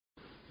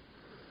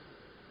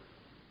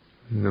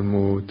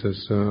Namo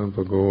tassa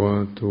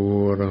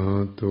bhagavato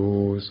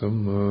arahato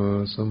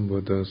samma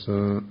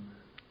sambuddhassa.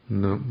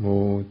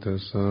 Namo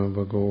tassa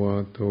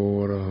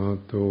bhagavato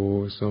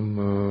arahato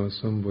samma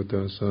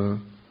sambuddhassa.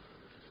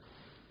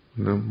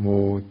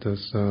 Namo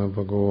tassa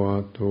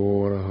bhagavato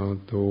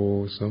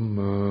arahato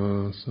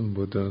samma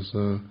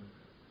sambuddhassa.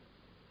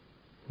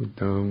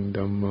 Buddhang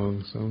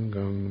dhammang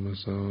sanghang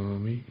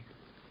namasami.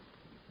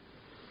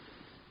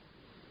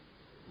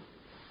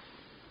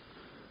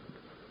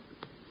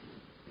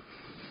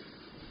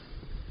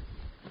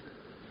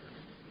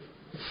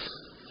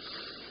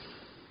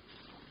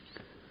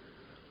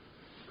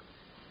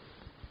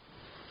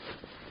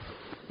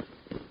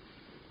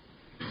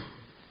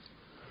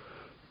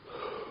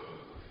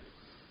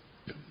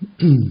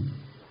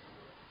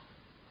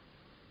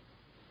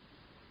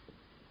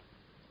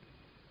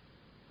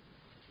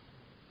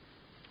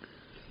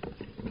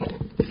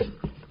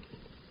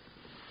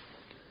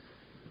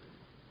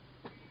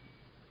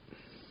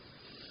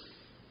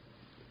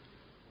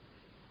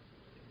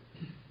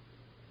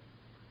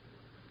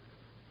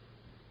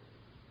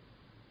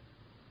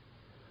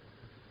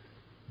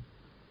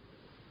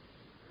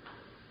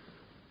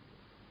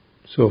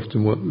 So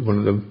often one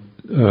of the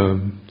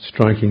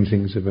striking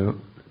things about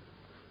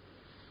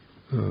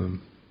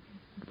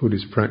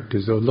Buddhist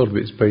practice, a lot of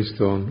it's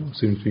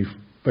seems to be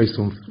based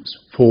on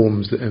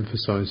forms that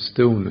emphasize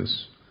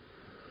stillness.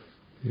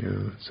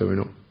 So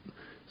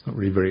it's not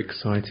really very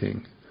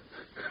exciting.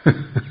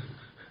 It's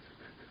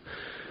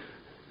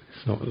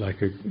not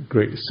like a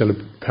great,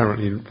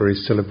 apparently very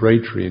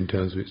celebratory in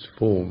terms of its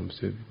forms.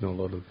 There's not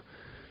a lot of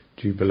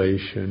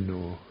jubilation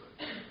or,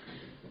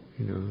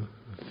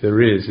 if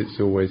there is,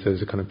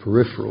 there's a kind of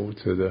peripheral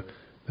to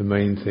the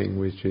main thing,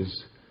 which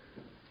is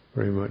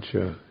very much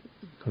a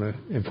kind of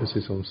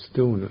emphasis on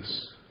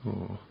stillness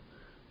or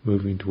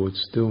moving towards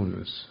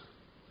stillness.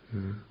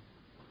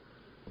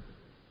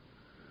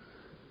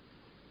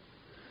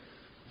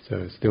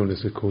 So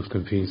stillness, of course,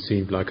 can be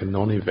seen like a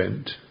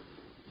non-event,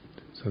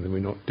 something we're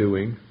not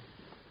doing.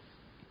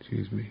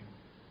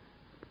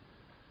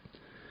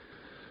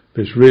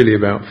 But it's really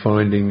about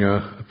finding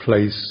a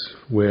place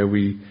where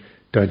we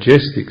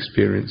digest the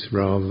experience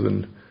rather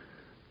than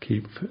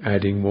keep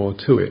adding more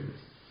to it,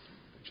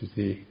 which is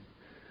the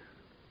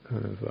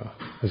kind of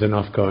there's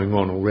enough going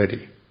on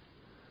already.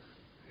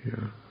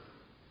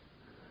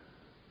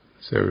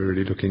 So we're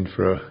really looking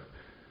for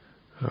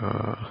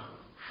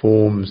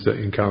forms that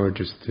encourage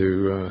us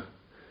to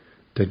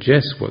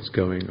digest what's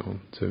going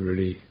on, to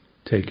really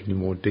take it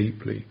more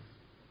deeply.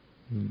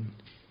 And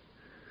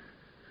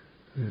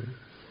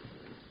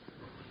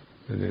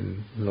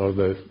then a lot of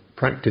the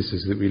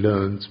practices that we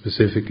learn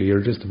specifically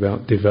are just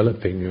about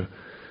developing a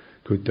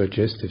good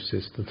digestive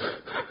system.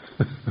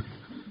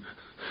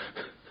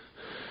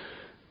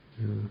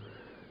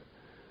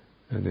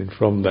 And then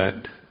from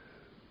that,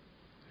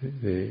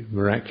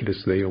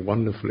 miraculously or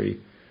wonderfully,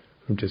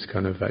 from just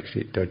kind of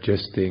actually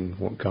digesting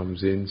what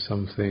comes in,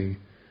 something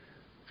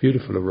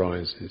beautiful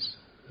arises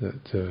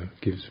that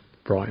gives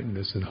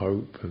brightness and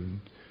hope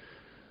and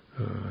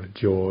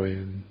joy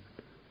and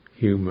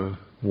humour,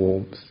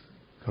 warmth,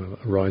 kind of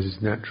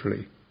arises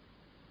naturally.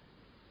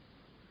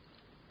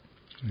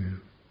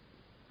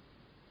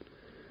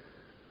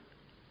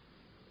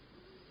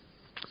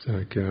 It's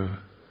like,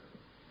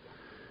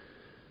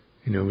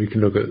 we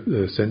can look at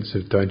the sense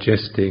of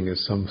digesting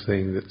as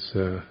something that's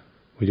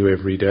we do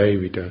every day.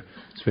 We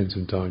spend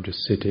some time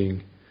just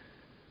sitting,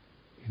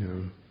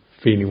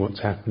 feeling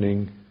what's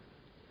happening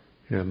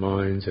in our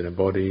minds, in our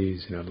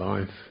bodies, in our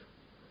life.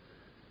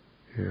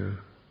 The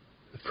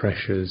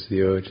pressures,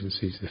 the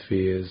urgencies, the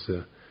fears,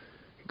 the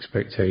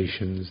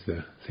expectations,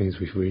 the things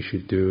we feel we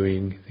should be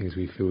doing, things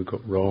we feel we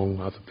got wrong,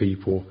 other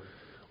people,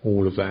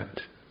 all of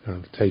that,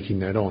 taking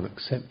that on,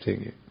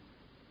 accepting it.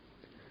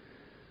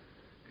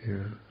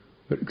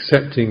 But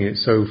accepting it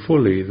so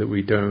fully that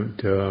we don't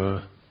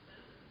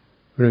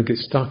get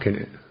stuck in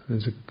it.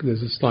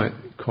 There's a slight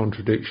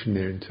contradiction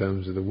there in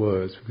terms of the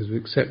words, because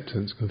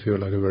acceptance can feel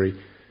like a very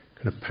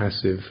kind of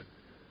passive,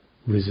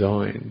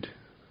 resigned.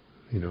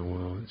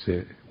 Well, that's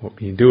it. What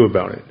can you do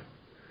about it?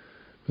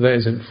 But that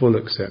isn't full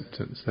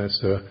acceptance.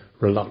 That's a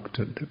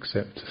reluctant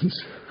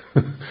acceptance.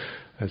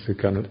 That's a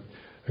kind of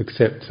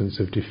acceptance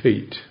of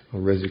defeat or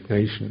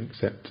resignation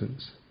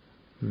acceptance.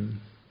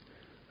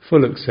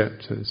 Full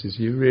acceptance is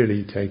you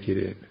really take it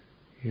in.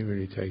 You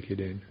really take it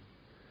in.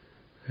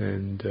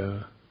 And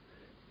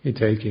you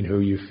take in who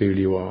you feel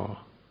you are.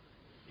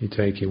 You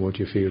take in what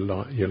you feel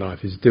like your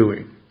life is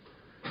doing.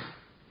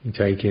 You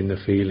take in the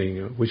feeling,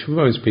 which for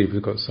most people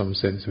have got some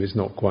sense of it's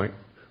not quite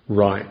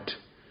right.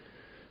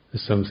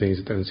 There's some things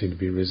that don't seem to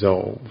be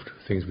resolved.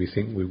 Things we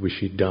think we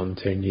wish we'd done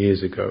 10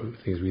 years ago.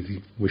 Things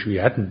we wish we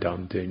hadn't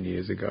done 10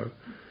 years ago.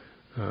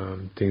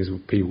 Things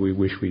with people we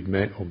wish we'd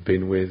met or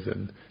been with,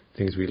 and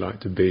things we like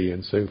to be,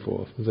 and so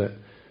forth. That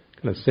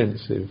kind of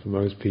sense for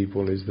most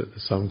people is that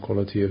there's some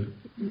quality of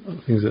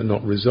things that are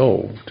not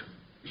resolved,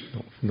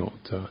 not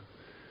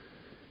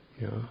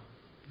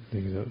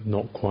things that have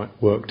not quite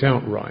worked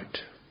out right.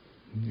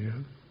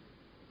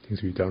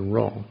 Things we've done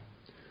wrong.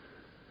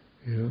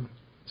 You know?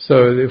 So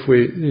if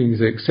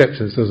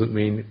acceptance doesn't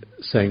mean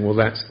saying, well,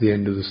 that's the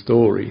end of the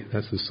story,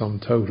 that's the sum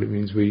total. It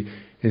means we,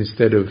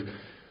 instead of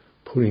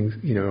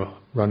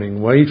running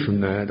away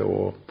from that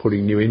or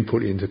putting new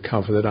input in to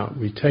cover that up,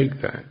 we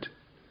take that.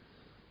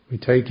 We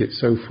take it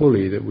so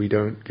fully that we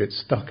don't get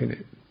stuck in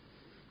it.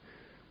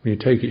 When you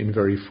take it in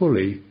very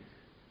fully,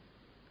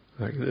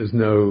 like at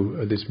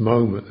this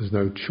moment, there's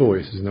no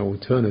choice, there's no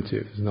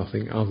alternative, there's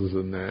nothing other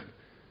than that.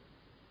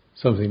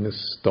 Something that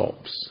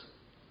stops.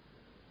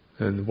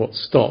 And what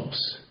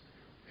stops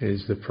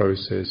is the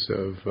process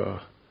of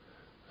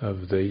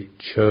the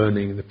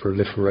churning, the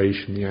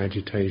proliferation, the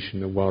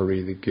agitation, the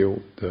worry, the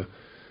guilt, the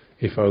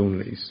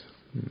if-onlys.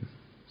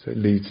 So it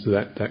leads to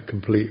that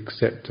complete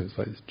acceptance,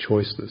 like it's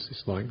choiceless,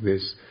 it's like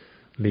this,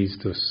 leads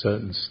to a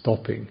certain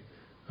stopping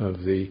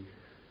of the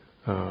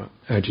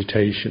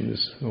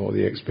agitations or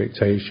the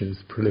expectations,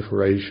 the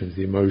proliferations,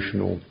 the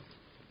emotional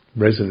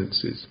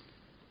resonances.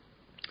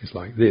 It's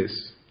like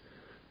this.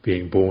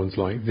 Being born's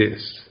like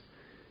this.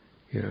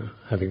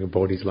 Having a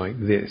body's like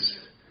this.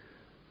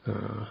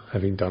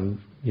 Having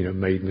done,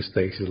 made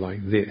mistakes is like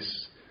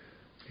this.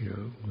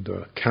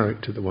 The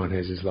character that one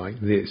has is like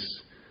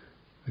this.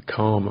 The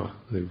karma,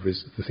 the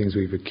things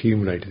we've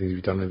accumulated, things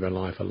we've done in our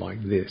life are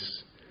like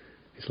this.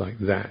 It's like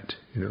that,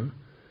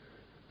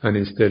 And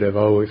instead of,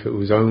 if it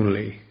was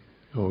only,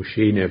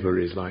 she never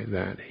is like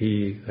that,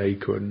 they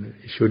couldn't,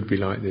 it should be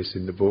like this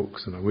in the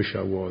books, and I wish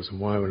I was, and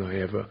when am I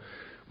ever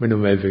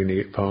going to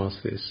get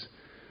past this?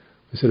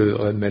 Instead of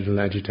that mental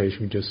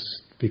agitation, we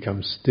just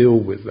become still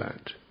with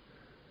that.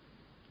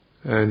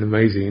 And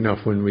amazing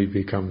enough, when we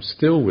become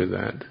still with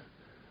that,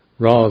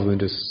 rather than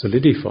just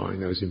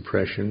solidifying those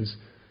impressions,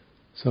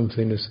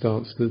 something that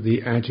starts,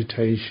 the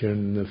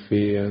agitation, the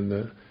fear, and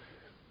the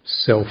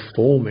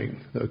self-forming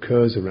that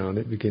occurs around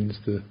it begins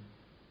to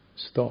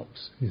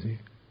stops. You see,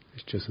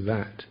 it's just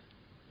that.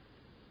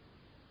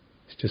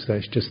 It's just that.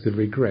 It's just the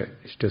regret.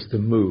 It's just the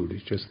mood.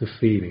 It's just the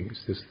feeling.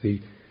 It's just the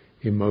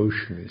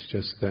emotion. It's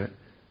just that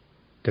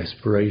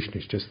desperation.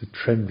 It's just the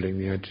trembling,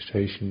 the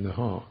agitation in the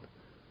heart.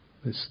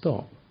 Let's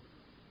stop.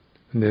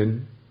 And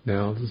then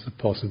now there's the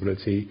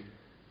possibility.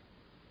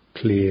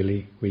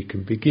 Clearly, we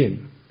can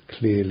begin.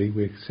 Clearly,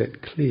 we're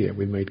set clear.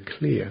 We're made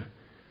clear.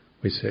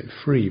 We're set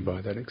free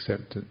by that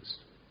acceptance.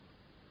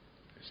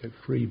 We're set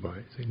free by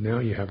it. So now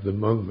you have the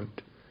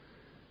moment.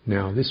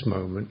 Now this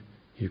moment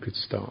you could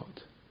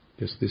start.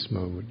 Just this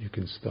moment you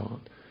can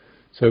start.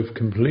 So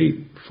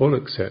complete, full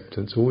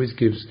acceptance always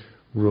gives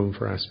room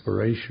for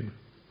aspiration.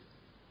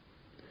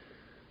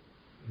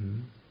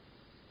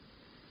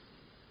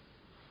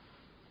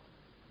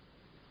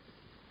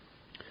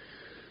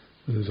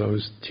 As I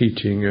was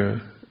teaching a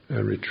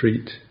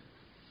retreat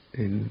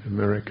in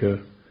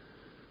America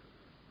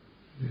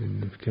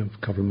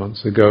a couple of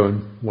months ago,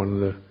 and one of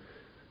the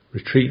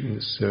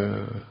retreatants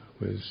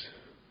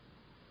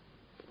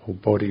whole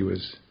body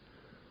was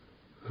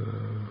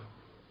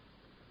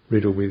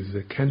riddled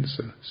with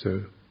cancer.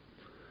 So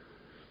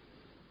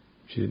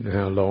she didn't know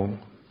how long,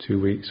 2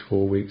 weeks,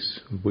 4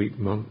 weeks, a week,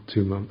 month,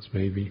 2 months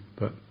maybe,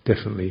 but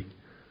definitely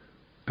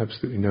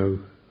absolutely no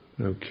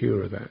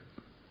cure of that.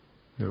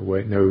 No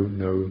way,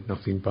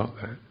 nothing but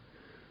that.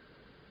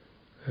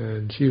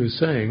 And she was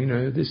saying,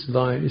 this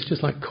life, it's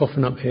just like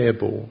coughing up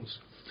hairballs.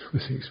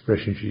 Was the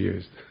expression she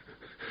used.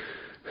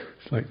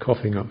 It's like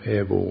coughing up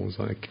hairballs,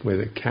 like where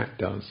the cat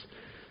does.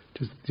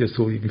 Just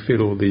all, you can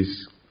feel all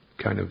these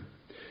kind of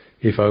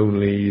if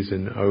onlys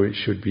and it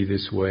should be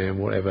this way and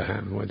whatever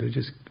happened.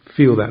 Just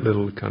feel that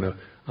little kind of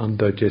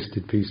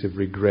undigested piece of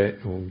regret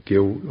or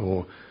guilt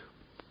or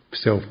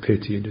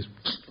self-pity and just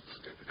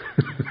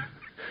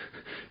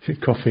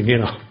coughing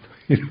it up.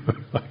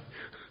 Like,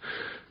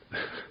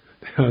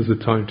 now's the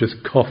time to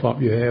just cough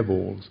up your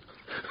hairballs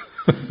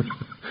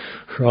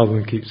rather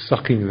than keep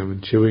sucking them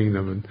and chewing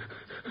them and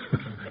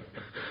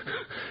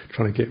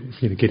trying to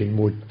get getting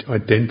more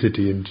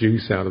identity and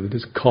juice out of them.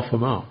 Just cough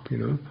them up,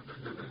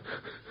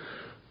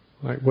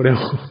 Like what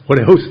else? What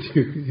else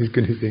is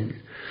going to think?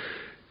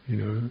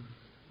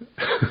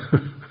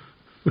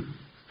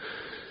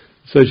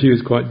 So she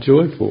was quite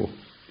joyful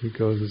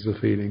because there's a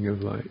feeling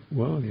of like,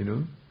 well,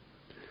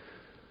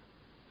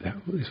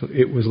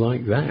 it was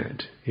like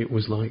that. It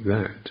was like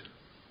that.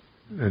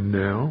 And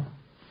now,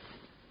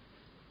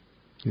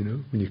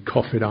 when you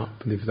cough it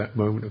up, live that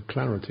moment of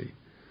clarity.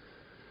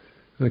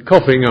 And the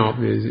coughing up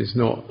is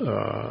not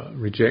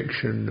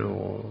rejection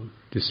or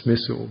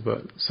dismissal,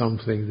 but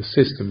something the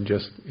system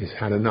just has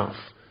had enough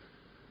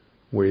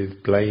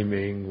with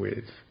blaming,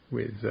 with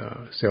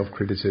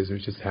self-criticism.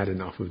 It's just had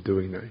enough of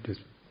doing that.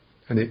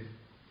 And it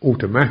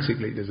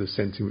automatically, there's a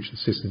sense in which the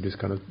system just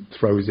kind of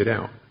throws it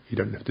out. You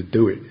don't have to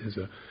do it. There's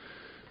the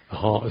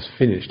heart is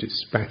finished.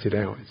 It's spat it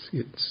out.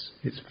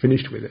 It's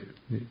finished with it.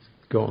 It's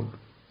gone.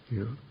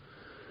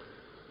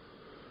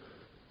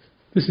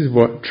 This is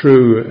what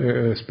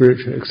true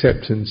spiritual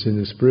acceptance in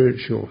the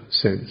spiritual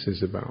sense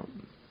is about.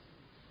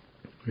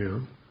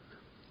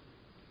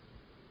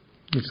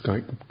 It's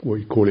like what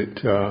you call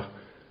it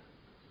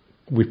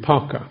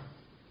vipaka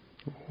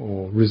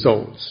or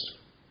results.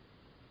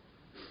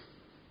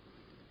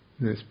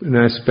 It's an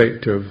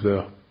aspect of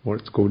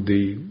what's called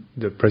the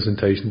Buddhist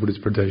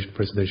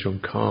presentation on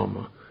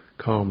karma.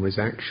 Karma is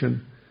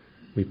action,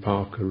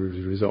 vipaka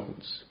is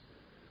results.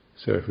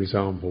 So, for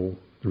example,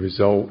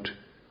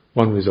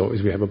 one result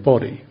is we have a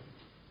body.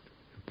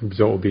 The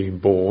result of being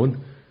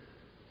born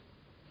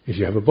is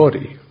you have a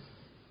body.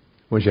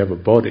 Once you have a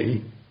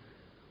body,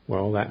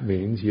 well, that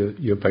means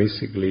you're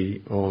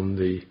basically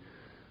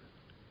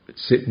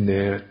sitting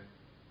there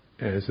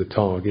as a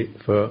target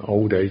for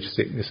old age,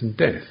 sickness and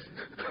death.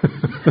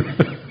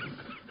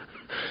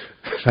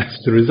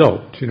 That's the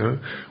result,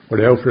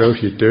 Whatever else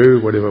you do,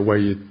 whatever way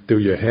you do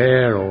your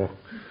hair, or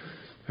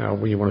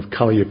when you want to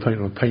colour your paint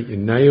or paint your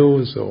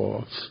nails,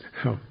 or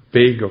how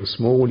big or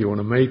small you want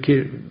to make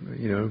it,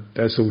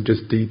 that's all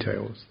just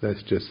details.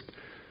 That's just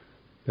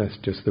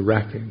the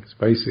wrappings.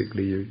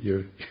 Basically,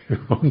 you're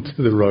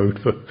onto the road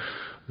for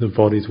the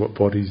bodies, what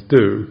bodies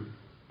do,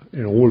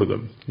 all of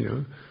them,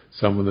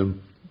 Some of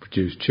them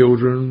produce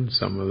children,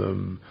 some of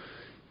them,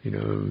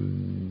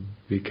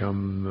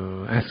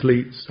 become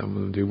athletes, some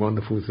of them do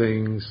wonderful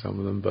things, some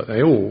of them, but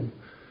they all,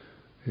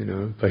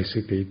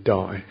 basically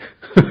die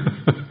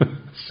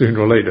sooner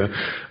or later,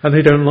 and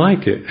they don't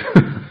like it.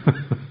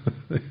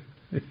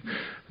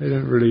 They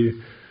don't really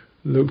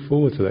look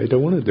forward to it. They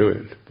don't want to do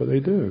it, but they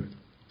do.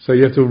 So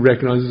you have to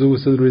recognise there's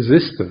also the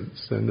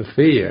resistance and the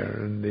fear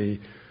and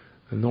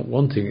not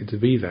wanting it to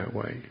be that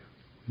way.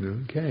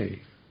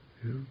 Okay.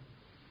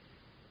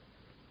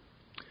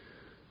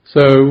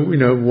 So,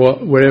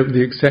 wherever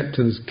the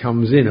acceptance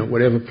comes in, at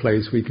whatever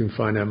place we can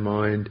find our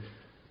mind,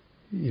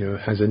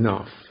 has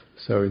enough.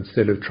 So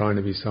instead of trying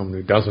to be someone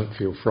who doesn't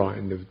feel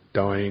frightened of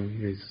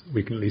dying,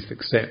 we can at least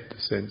accept the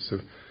sense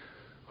of,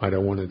 I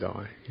don't want to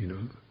die,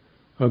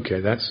 Okay,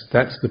 that's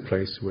the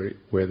place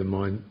where the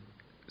mind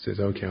says,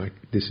 okay,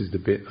 this is the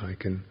bit I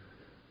can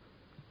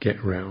get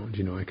around,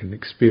 I can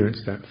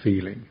experience that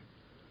feeling,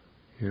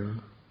 I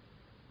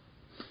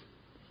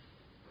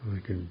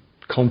can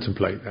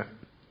contemplate that.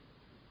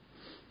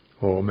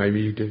 Or maybe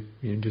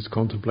you just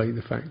contemplate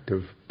the fact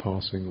of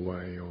passing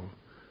away, or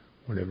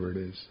whatever it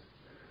is.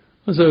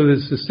 And so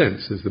there's the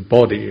sense, as the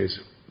body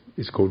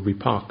is called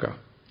vipaka,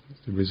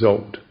 it's the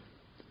result.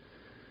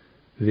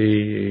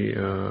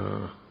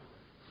 You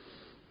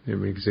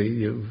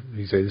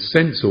say the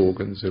sense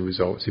organs are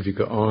results. If you've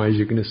got eyes,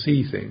 you're going to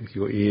see things.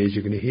 You've got ears,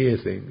 you're going to hear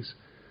things.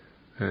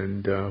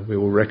 And we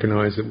all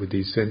recognise that with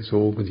these sense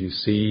organs, you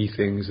see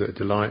things that are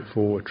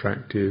delightful,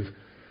 attractive,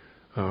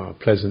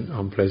 pleasant,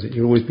 unpleasant.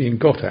 You're always being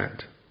got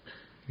at.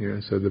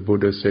 So the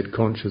Buddha said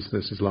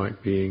consciousness is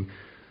like being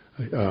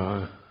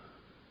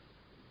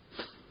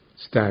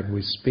stabbed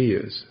with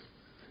spears.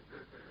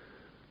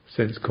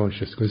 Sense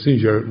consciousness. Because as soon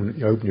as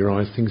you open your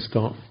eyes, things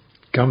start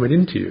coming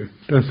into you,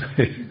 don't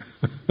they?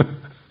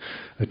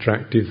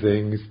 Attractive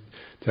things,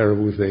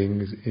 terrible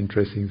things,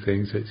 interesting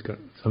things.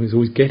 Something's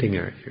always getting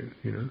at you.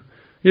 You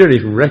don't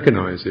even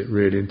recognise it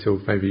really until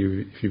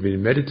maybe if you've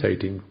been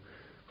meditating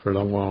for a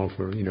long while,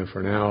 for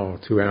an hour or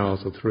 2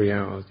 hours or 3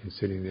 hours, you're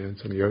sitting there and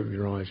suddenly you open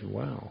your eyes and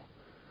wow,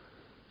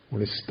 all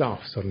this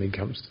stuff suddenly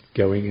comes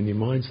going and your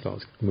mind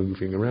starts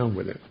moving around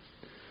with it.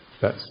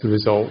 That's the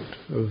result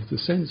of the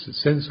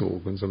senses. Sense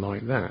organs are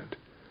like that.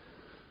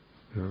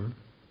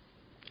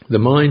 The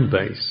mind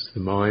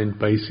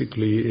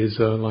basically is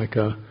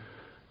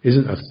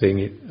isn't a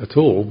thing at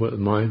all, but the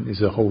mind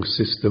is a whole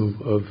system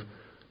of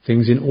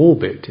things in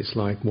orbit. It's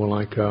more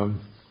like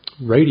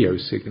radio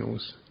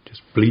signals,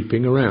 just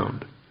bleeping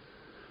around.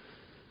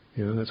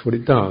 That's what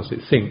it does.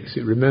 It thinks,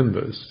 it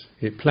remembers,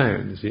 it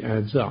plans, it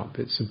adds up,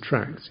 it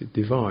subtracts, it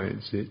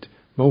divides, it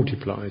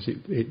multiplies,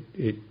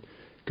 it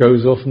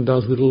goes off and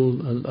does little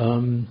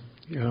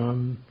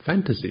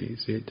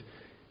fantasies.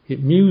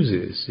 It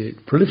muses,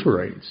 it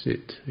proliferates,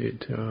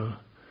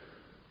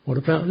 what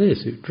about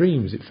this? It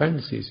dreams, it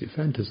fancies, it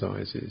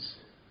fantasizes.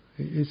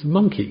 It's a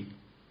monkey.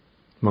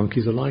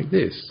 Monkeys are like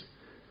this.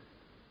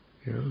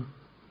 The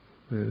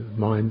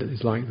mind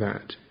is like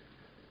that.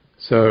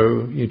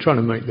 So you're trying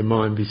to make the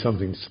mind be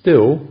something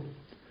still.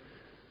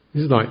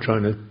 This is like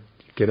trying to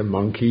get a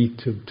monkey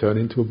to turn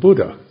into a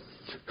Buddha.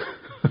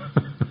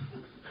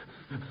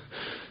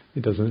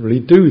 It doesn't really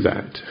do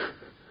that.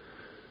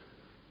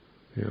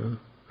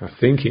 Our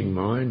thinking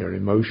mind, our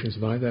emotions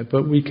like that.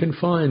 But we can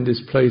find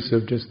this place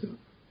of just...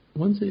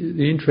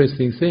 the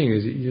interesting thing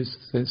is you just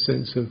that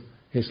sense of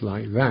it's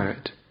like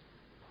that,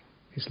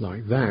 it's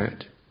like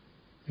that,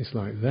 it's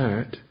like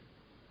that.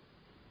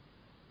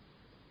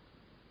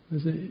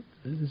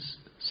 There's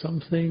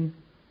something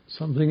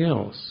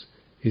else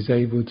is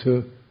able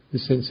to, the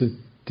sense of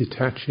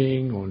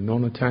detaching or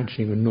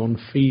non-attaching or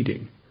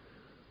non-feeding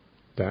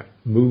that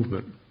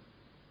movement,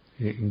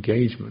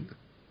 engagement.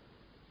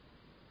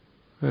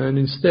 And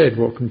instead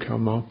what can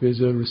come up is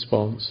a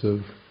response of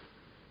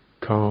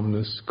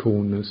calmness,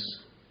 coolness,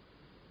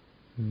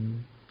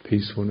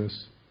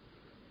 peacefulness.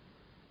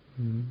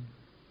 The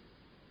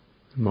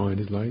mind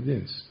is like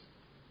this.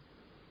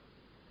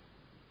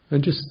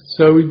 And just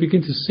so we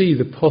begin to see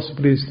the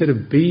possibility, instead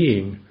of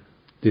being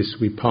this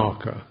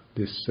vipaka,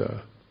 this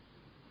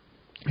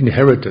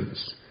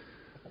inheritance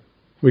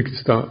we can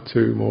start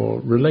to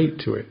more relate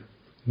to it,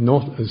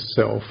 not as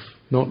self,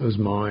 not as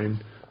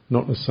mine,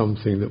 not as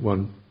something that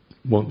one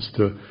wants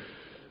to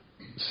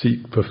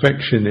seek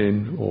perfection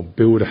in or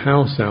build a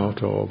house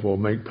out of or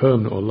make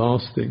permanent or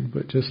lasting,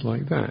 but just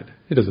like that.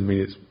 It doesn't mean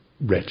it's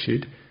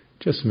wretched, it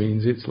just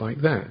means it's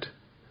like that.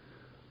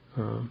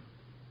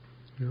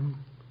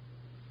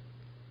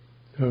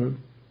 So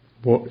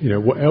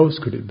what else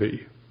could it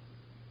be?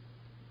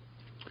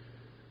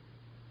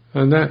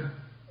 And that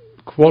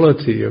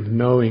quality of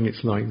knowing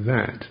it's like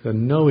that, the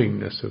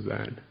knowingness of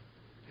that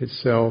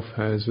itself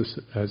has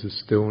a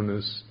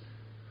stillness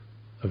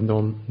of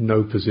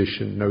no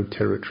position, no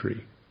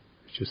territory.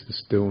 It's just a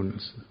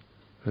stillness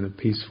and a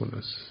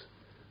peacefulness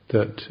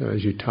that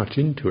as you touch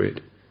into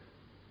it,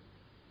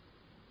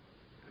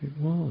 you think,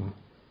 wow,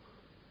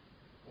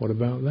 what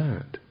about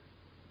that?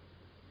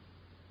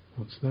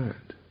 What's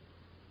that?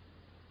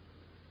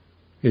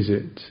 Is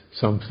it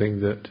something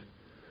that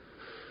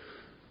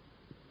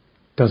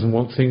doesn't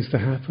want things to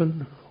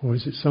happen? Or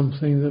is it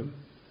something that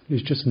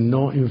is just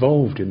not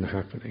involved in the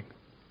happening?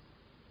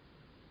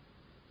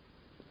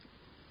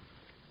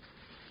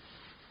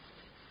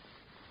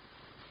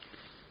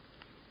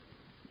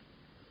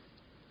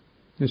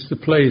 It's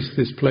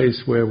this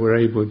place where we're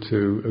able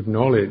to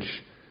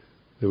acknowledge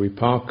the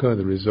vipaka,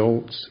 the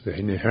results, the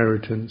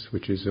inheritance,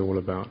 which is all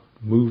about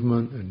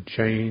movement and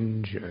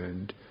change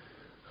and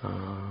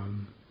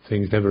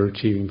things never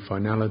achieving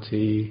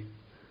finality,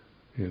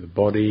 the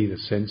body, the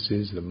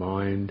senses, the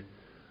mind,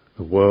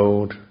 the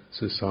world,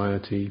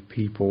 society,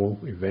 people,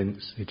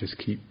 events, they just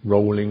keep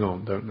rolling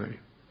on, don't they?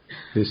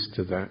 This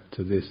to that,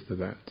 to this to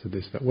that, to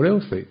this to that. What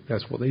else?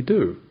 That's what they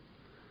do.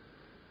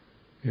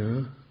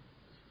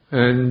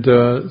 And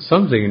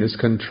something in us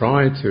can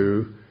try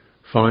to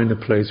find a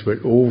place where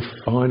it all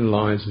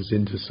finalizes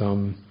into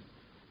some,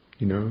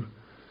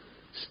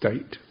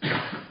 state.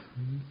 I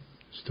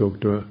was talking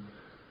to a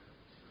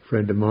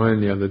friend of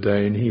mine the other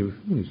day, and he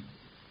was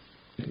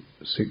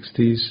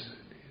 60s,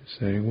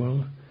 saying,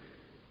 well,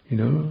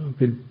 I've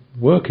been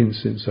working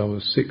since I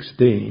was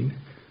 16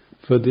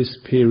 for this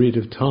period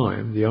of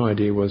time. The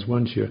idea was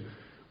when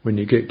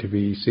you get to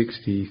be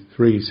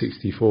 63,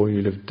 64,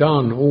 you'll have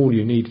done all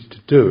you needed to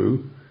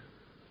do,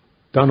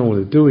 done all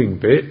the doing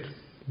bit,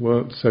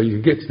 worked so you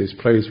could get to this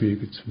place where you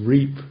could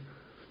reap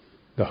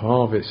the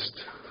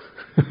harvest.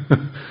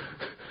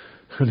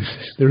 And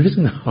there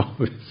isn't a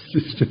harvest.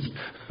 It's just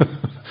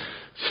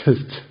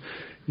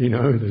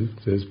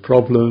there's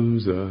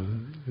problems.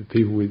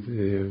 People with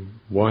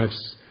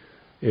wives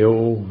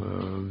ill,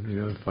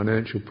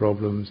 financial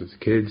problems. There's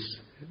kids.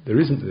 There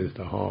isn't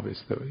the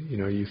harvest that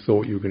you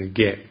thought you were going to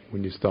get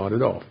when you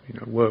started off.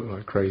 Work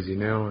like crazy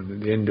now, and at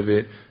the end of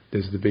it,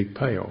 there's the big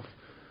payoff.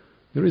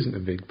 There isn't a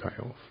big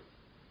payoff.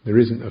 There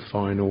isn't a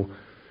final,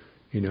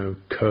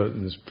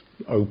 curtains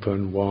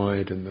open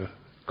wide and the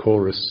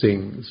chorus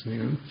sings,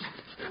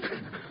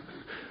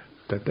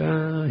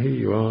 Ta-da, here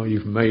you are,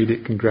 you've made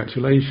it,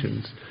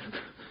 congratulations.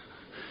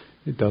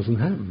 It doesn't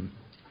happen.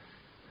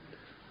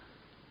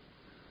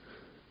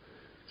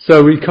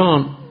 So we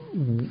can't,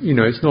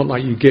 it's not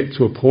like you get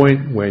to a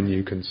point when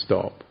you can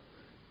stop.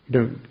 You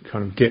don't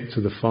kind of get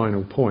to the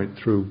final point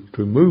through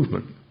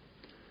movement.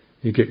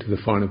 You get to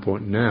the final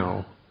point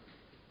now.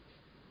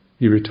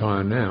 You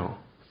retire now.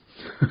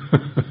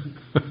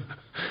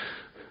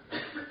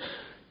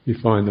 You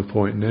find the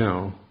point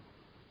now,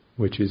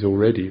 which is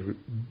already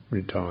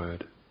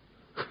retired.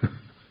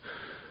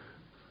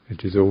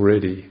 It is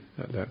already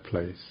at that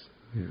place.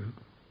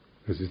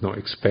 Because it's not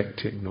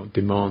expecting, not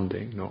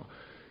demanding, not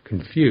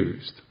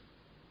confused.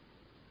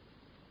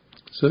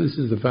 So this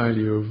is the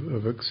value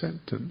of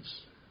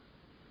acceptance.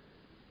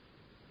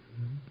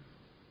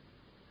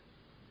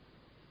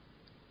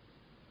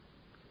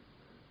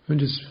 And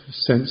just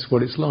sense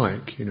what it's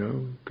like,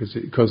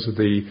 because of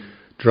the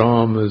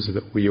dramas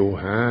that we all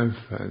have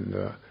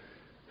and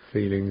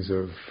feelings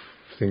of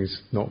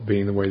things not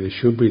being the way they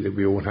should be, that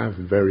we all have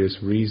various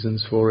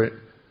reasons for it.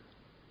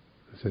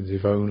 A sense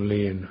of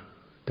only and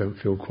don't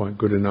feel quite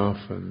good enough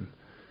and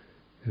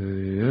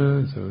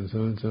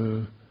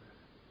so.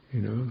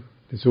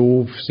 It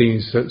all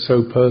seems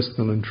so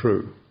personal and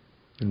true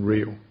and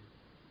real.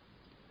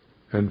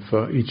 And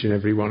for each and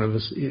every one of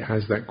us, it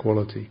has that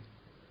quality.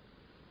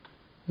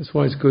 That's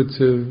why it's good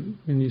to,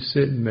 when you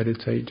sit and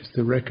meditate, just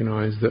to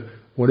recognize that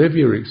whatever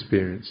you're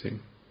experiencing,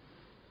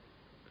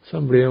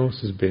 somebody else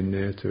has been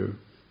there too.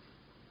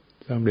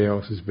 Somebody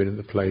else has been at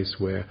the place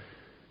where,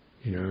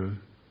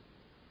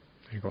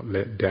 they got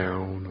let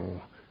down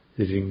or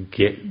they didn't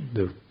get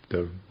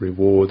the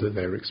reward that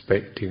they were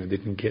expecting, or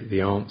didn't get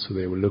the answer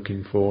they were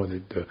looking for,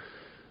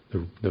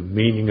 the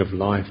meaning of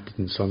life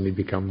didn't suddenly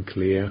become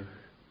clear.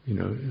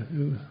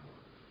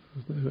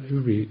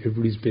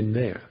 Everybody's been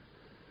there.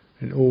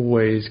 It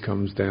always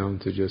comes down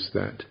to just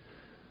that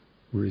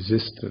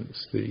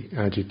resistance, the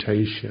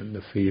agitation,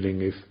 the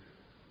feeling of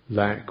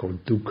lack or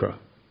dukkha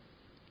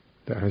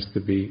that has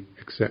to be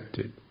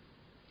accepted.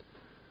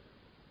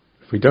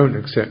 If we don't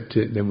accept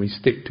it, then we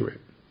stick to it.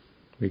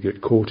 We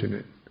get caught in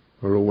it.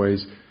 We're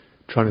always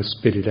trying to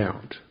spit it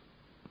out.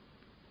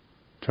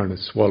 trying to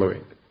swallow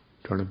it,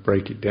 trying to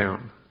break it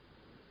down,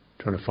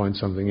 trying to find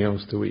something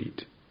else to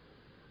eat.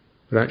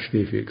 But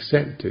actually, if you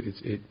accept it,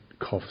 it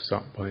coughs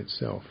up by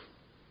itself.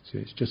 See,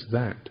 it's just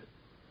that.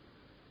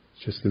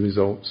 It's just the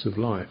results of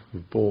life,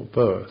 of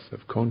birth,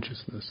 of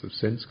consciousness, of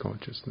sense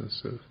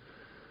consciousness, of,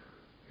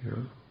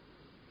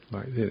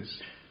 like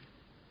this.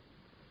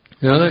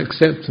 Now that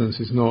acceptance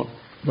is not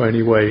by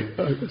any way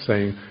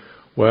saying,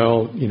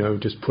 well,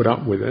 just put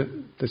up with it.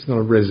 That's not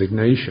a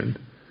resignation.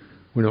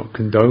 We're not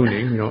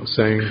condoning. We're not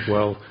saying,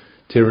 well,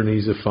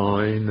 tyrannies are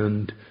fine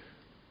and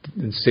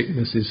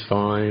sickness is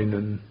fine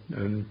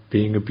and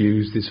being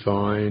abused is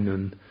fine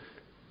and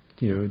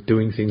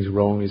doing things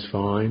wrong is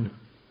fine,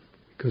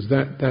 because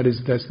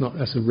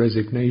that's a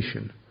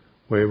resignation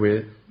where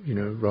we're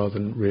rather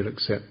than real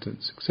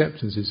acceptance.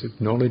 Acceptance is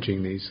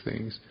acknowledging these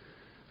things,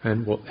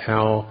 and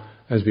how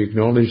as we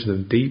acknowledge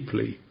them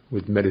deeply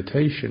with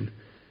meditation,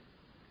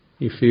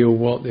 you feel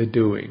what they're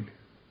doing,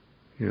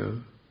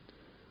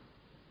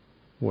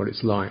 what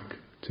it's like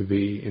to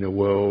be in a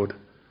world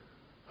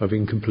of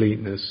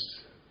incompleteness,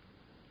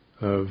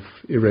 of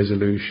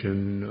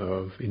irresolution,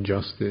 of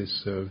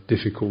injustice, of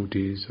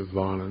difficulties, of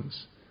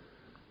violence,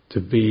 to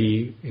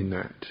be in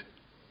that,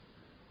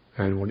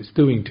 and what it's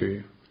doing to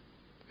you.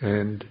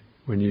 And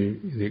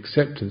the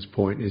acceptance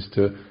point is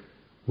to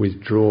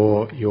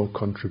withdraw your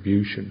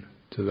contribution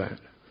to that.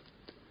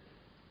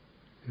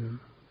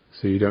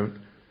 So you don't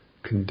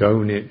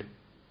condone it,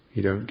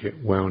 you don't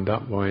get wound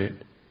up by it,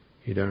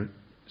 you don't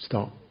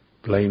start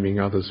blaming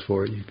others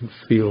for it. You can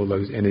feel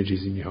those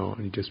energies in your heart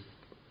and you just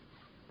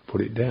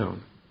put it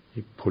down.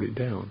 You put it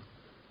down.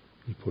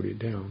 You put it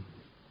down.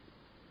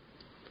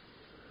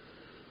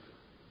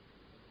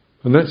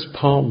 And that's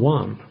part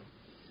one,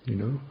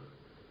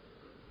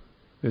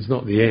 It's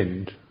not the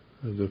end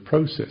of the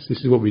process.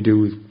 This is what we do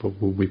with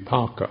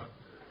vipaka,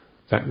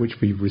 that which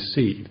we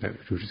receive, that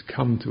which has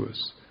come to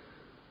us.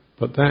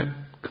 But that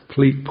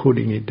complete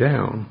putting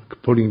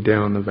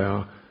down of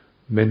our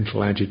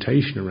mental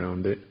agitation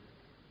around it,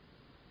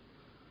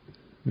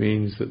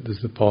 means that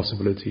there's the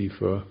possibility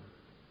for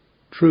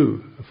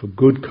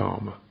good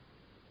karma.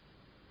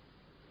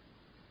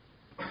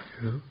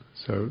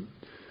 So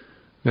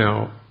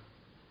now,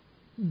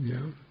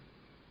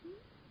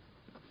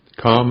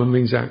 karma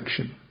means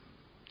action,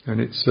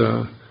 and it's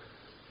I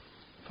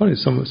find it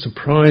somewhat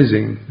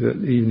surprising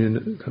that even in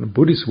the kind of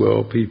Buddhist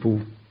world,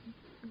 people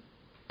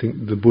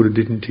think the Buddha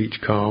didn't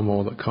teach karma,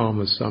 or that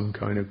karma is some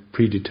kind of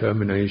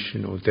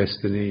predetermination or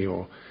destiny,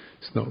 or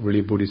it's not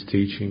really Buddhist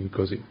teaching,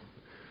 because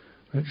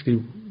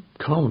actually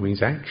karma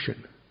means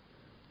action.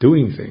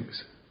 Doing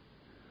things.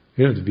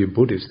 You don't have to be a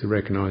Buddhist to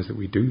recognize that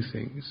we do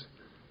things.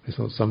 It's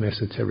not some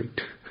esoteric,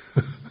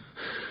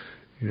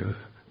 it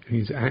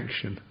means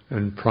action.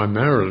 And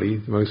primarily,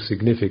 the most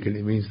significant,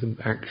 it means the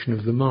action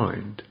of the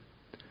mind.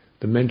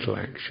 The mental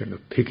action of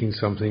picking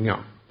something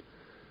up.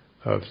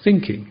 Of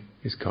thinking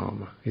is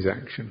karma, is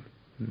action.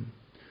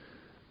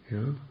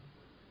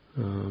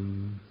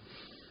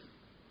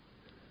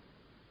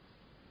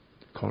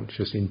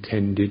 Conscious,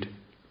 intended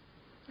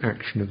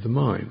action of the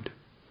mind.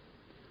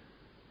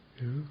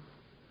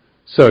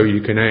 So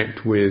you can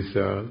act with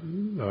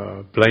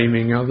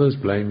blaming others,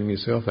 blaming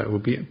yourself. That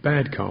would be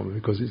bad karma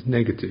because it's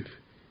negative.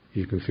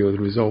 You can feel the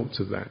results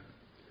of that.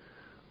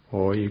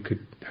 Or you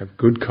could have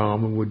good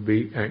karma, would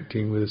be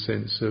acting with a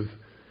sense of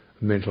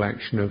mental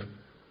action of,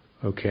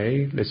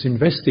 okay, let's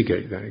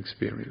investigate that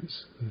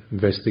experience.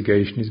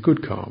 Investigation is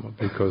good karma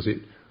because it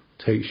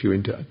takes you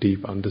into a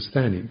deep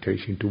understanding, it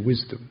takes you into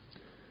wisdom.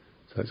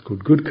 So that's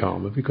called good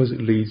karma because it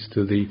leads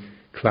to the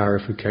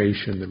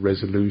clarification, the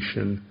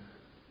resolution,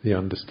 the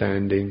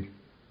understanding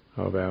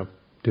of our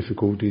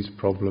difficulties,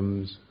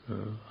 problems,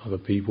 other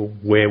people,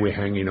 where we're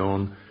hanging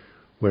on,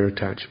 where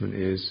attachment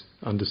is,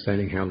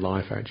 understanding how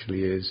life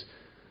actually is,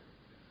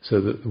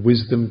 so that the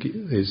wisdom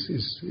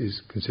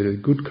is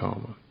considered good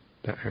karma.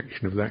 That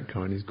action of that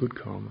kind is good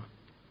karma.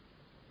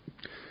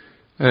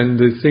 And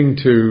the thing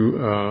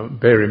to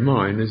bear in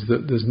mind is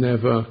that there's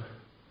never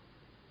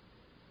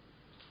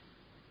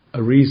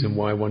a reason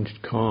why one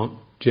can't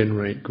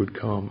generate good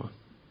karma.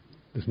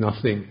 There's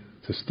nothing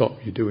to stop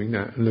you doing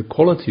that. And the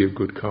quality of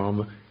good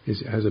karma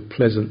is it has a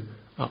pleasant,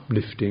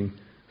 uplifting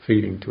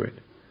feeling to it.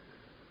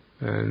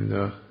 And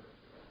the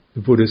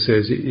Buddha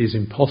says it is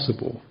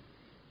impossible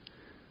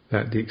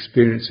that the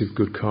experience of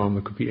good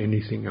karma could be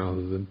anything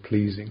other than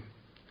pleasing.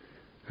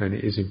 And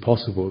it is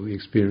impossible that the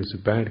experience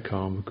of bad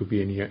karma could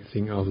be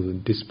anything other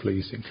than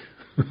displeasing.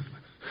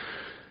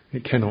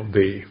 It cannot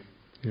be.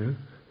 Yeah?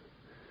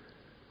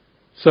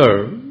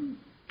 So,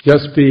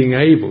 just being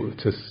able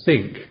to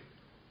think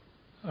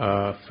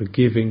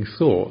forgiving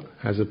thought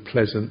has a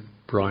pleasant,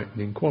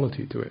 brightening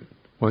quality to it.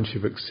 Once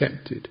you've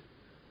accepted,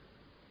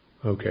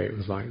 okay, it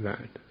was like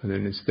that. And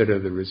then instead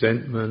of the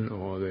resentment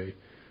or the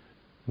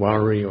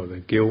worry or the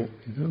guilt,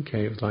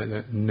 okay, it was like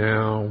that.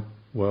 Now,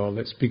 well,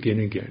 let's begin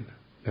again.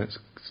 That's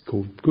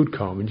called good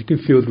karma. And you can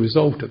feel the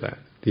result of that.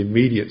 The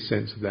immediate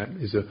sense of that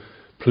is a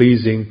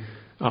pleasing,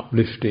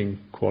 uplifting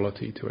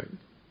quality to it.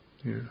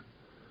 Yeah.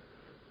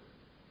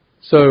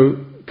 So,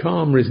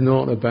 karma is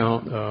not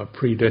about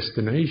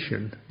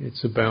predestination.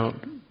 It's about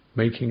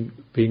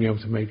being able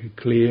to make a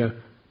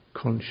clear,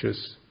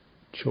 conscious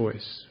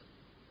choice.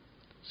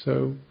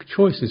 So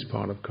choice is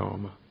part of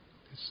karma.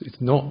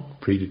 It's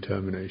not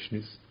predetermination.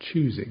 It's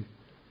choosing,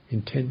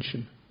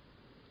 intention.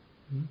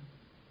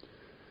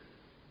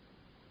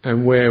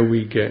 And where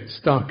we get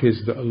stuck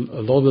is that a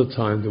lot of the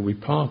time that we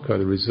park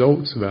the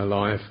results of our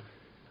life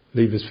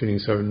leave us feeling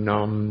so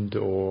numbed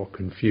or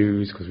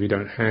confused because we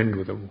don't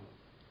handle them.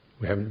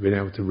 We haven't been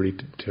able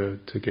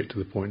to get to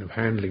the point of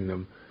handling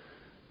them,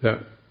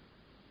 that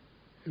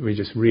we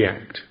just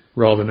react.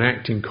 Rather than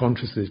acting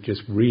consciously,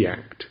 just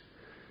react.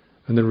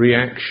 And the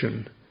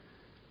reaction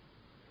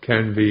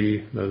can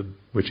be,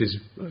 which is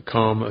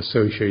karma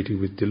associated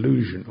with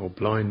delusion or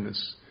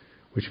blindness,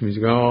 which means,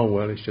 oh,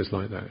 well, it's just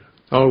like that.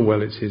 Oh,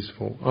 well, it's his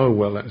fault. Oh,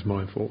 well, that's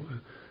my fault.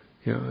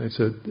 It's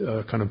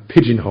a kind of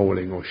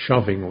pigeonholing or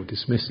shoving or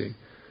dismissing.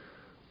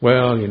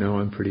 Well,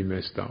 I'm pretty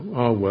messed up.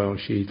 Oh, well,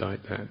 she's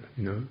like that,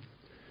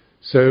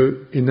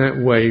 So in that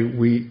way,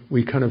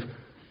 we kind of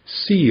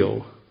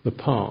seal the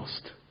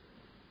past.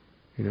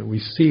 We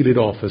seal it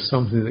off as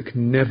something that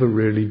can never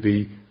really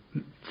be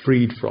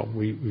freed from.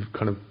 We've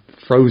kind of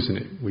frozen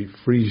it. We've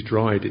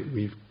freeze-dried it.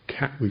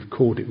 We've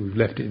caught it. We've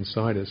left it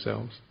inside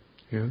ourselves.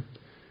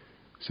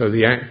 So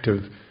the act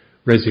of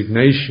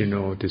resignation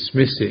or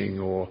dismissing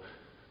or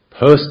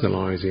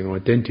personalizing or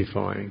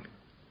identifying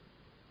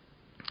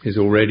is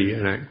already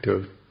an act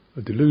of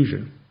a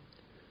delusion.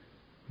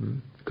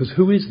 Because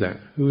who is that?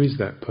 Who is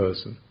that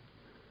person?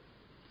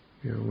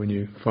 When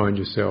you find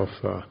yourself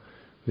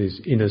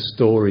these inner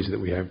stories that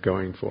we have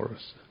going for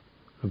us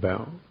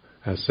about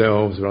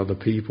ourselves or other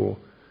people,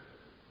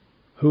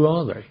 who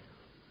are they?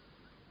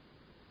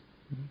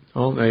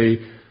 Aren't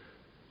they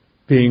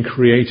being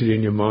created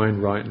in your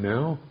mind right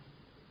now?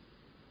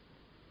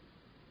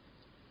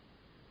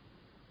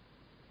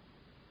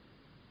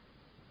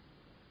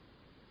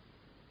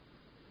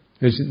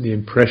 Isn't the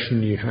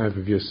impression you have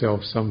of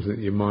yourself something that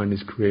your mind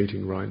is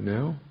creating right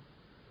now?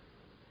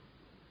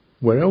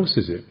 Where else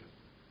is it?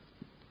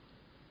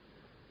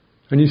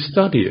 And you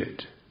study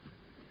it.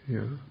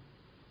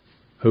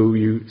 Who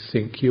you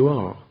think you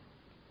are.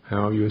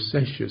 How you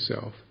assess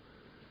yourself.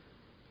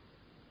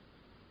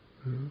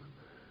 And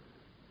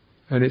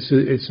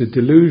it's a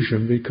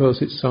delusion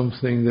because it's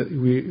something that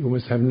we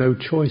almost have no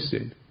choice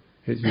in.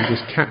 You're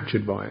just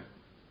captured by it.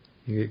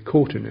 You get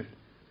caught in it.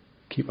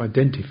 Keep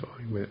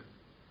identifying with it.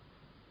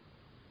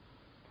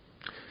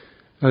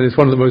 And it's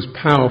one of the most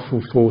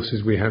powerful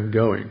forces we have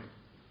going.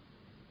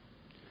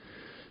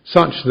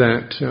 Such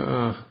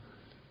that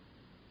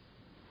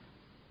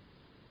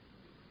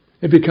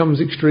it becomes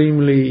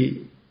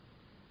the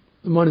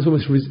mind is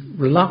almost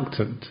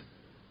reluctant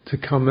to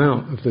come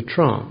out of the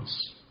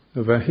trance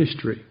of our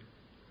history.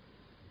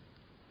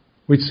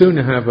 We'd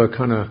sooner have a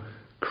kind of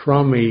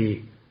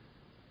crummy,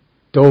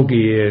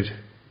 dog-eared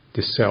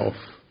self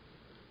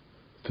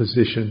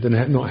position than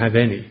not have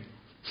any.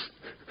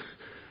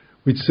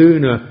 We'd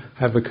sooner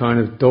have a kind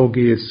of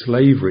dog-eared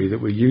slavery that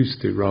we're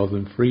used to rather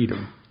than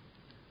freedom.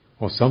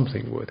 Or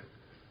something would.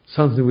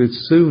 Something would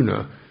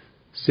sooner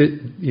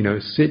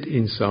sit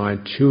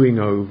inside, chewing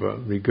over,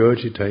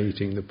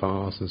 regurgitating the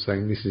past and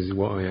saying, this is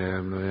what I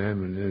am,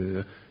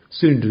 and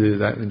sooner to do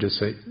that than just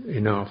say,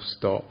 enough,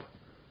 stop.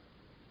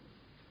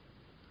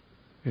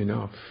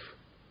 Enough.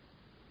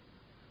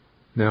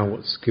 Now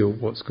what's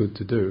good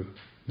to do?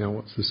 Now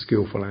what's the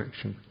skillful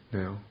action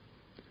now?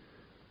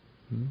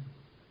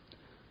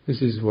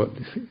 This is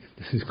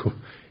called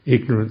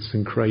ignorance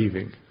and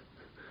craving.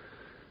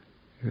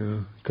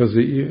 Because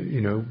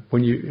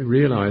when you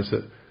realise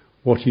that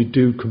what you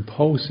do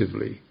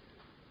compulsively,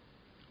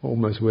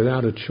 almost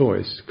without a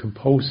choice,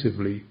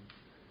 compulsively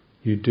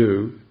you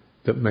do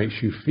that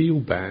makes you feel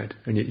bad,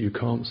 and yet you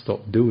can't stop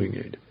doing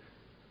it.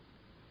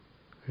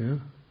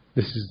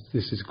 This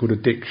is good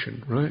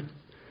addiction, right?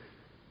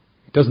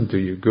 It doesn't do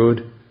you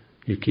good,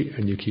 you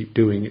keep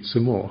doing it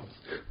some more.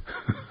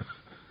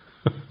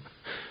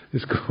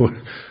 It's called,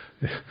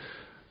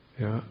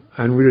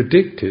 and we're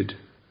addicted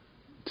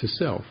to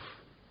self,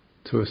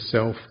 to a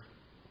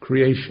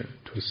self-creation,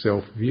 to a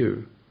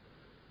self-view.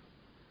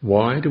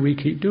 Why do we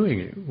keep doing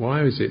it?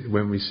 Why is it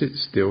when we sit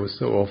still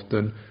so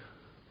often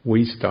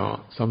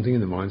something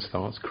in the mind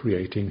starts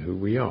creating who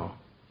we are?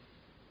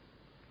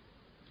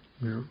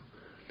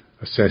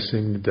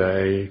 Assessing the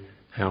day,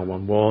 how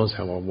one was,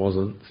 how one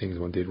wasn't, things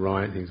one did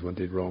right, things one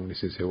did wrong,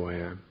 this is who I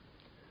am.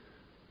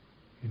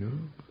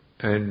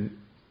 And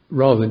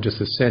rather than just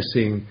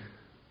assessing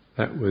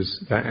that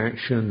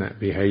action, that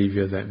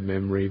behaviour, that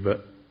memory,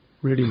 but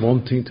really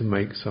wanting to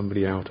make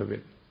somebody out of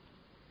it.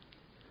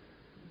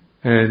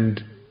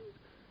 And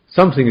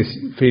something is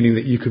feeling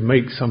that you could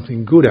make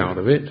something good out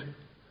of it.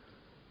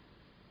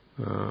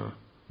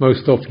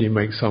 Most often you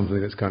make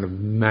something that's kind of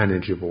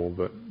manageable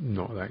but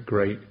not that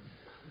great.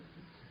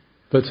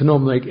 But to not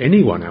make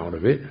anyone out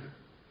of it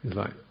is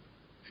like,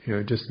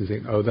 just to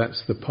think, oh,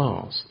 that's the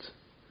past.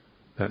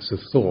 That's a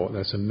thought,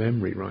 that's a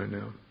memory right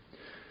now.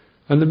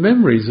 And the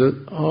memories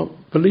are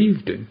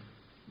believed in.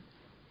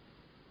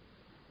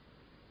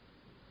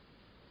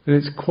 And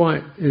it's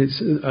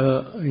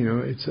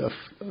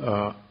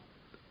a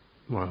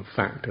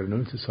fact. I don't know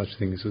if there's such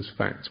things as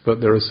facts,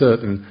 but there are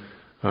certain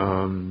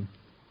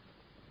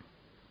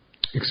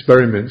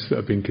experiments that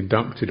have been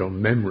conducted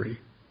on memory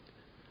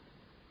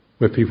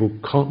where people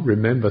can't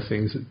remember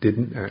things that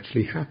didn't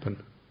actually happen.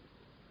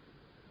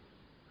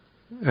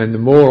 And the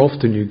more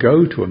often you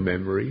go to a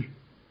memory,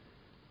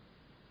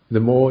 the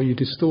more you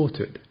distort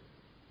it.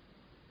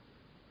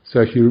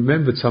 So if you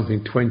remembered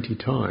something 20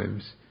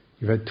 times,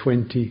 you've had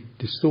 20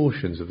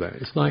 distortions of that.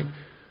 It's like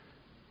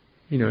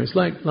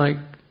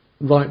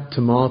ripe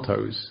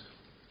tomatoes.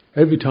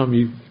 Every time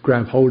you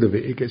grab hold of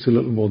it, it gets a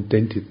little more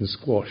dented and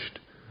squashed.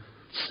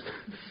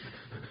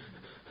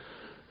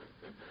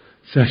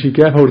 So if you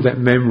grab hold of that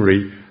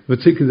memory,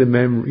 particularly the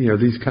memory,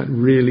 these kind of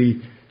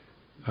really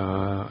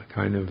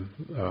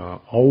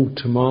old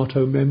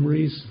tomato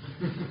memories,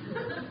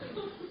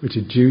 which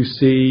are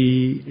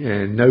juicy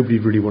and nobody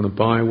really want to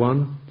buy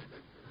one,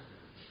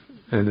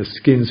 and the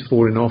skin's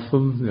falling off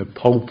them, they're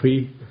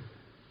pulpy,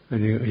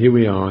 and here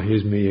we are,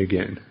 here's me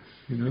again,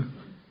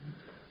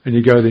 And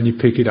you go, then you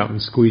pick it up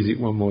and squeeze it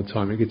one more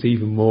time. It gets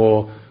even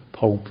more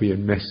pulpy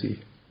and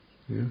messy.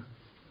 Yeah?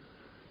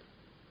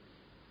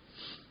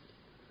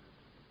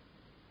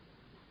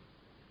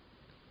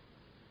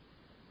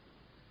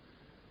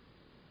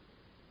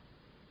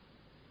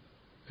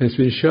 And it's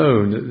been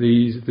shown that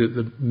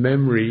the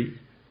memory,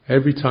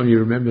 every time you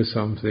remember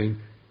something,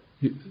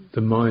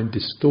 the mind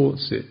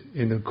distorts it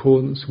in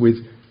accordance with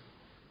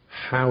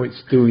how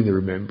it's doing the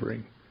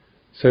remembering.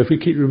 So if we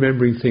keep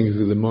remembering things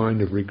with a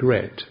mind of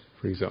regret,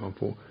 for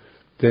example,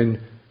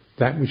 then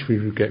that which we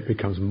regret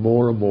becomes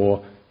more and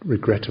more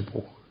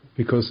regrettable,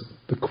 because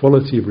the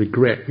quality of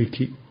regret we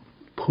keep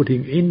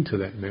putting into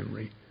that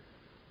memory.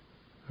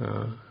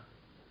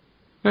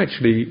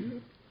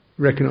 Actually,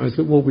 recognize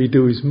that what we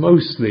do is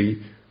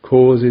mostly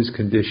causes,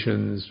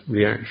 conditions,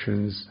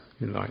 reactions,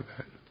 like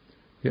that.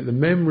 Yet the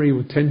memory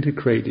will tend to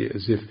create it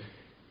as if,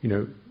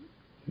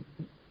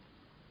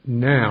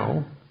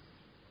 now,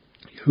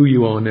 who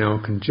you are now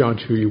can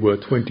judge who you were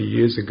 20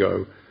 years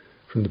ago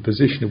from the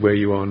position of where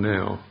you are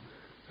now,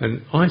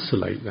 and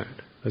isolate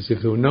that as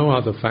if there were no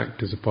other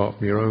factors apart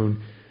from your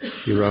own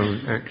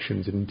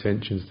actions and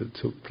intentions that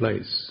took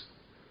place.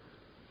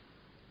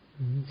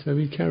 So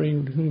we're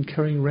carrying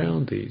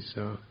around these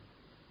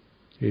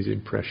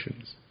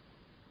impressions,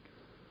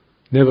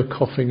 never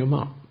coughing them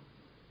up.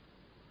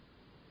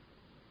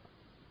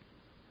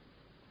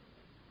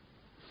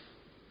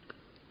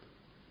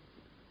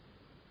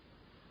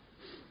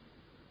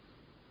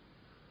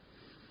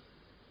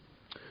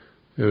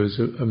 There was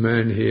a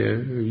man here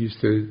who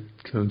used to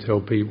come and tell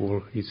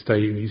people he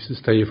used to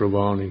stay for a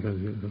while, and he goes,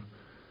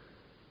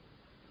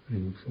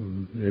 and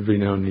every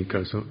now and then he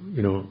goes,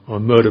 I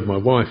murdered my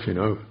wife,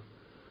 So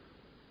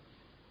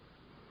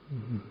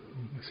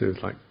it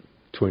was like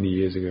 20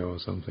 years ago or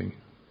something.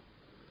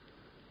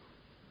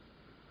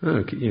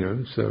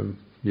 So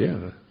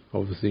yeah,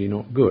 obviously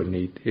not good. And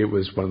it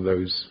was one of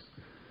those.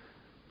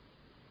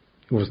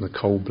 It wasn't a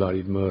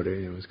cold-blooded murder.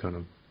 It was kind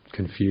of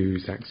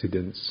confused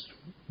accidents,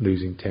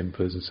 losing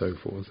tempers and so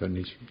forth,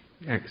 and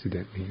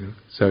accidentally.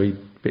 So he'd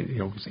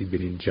obviously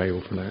been in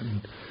jail for that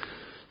and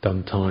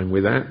done time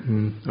with that.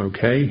 And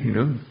okay,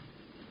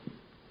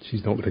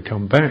 she's not going to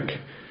come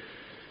back.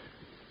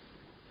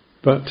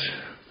 But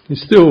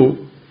he's still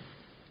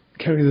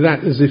carrying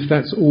that as if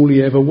that's all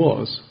he ever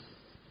was.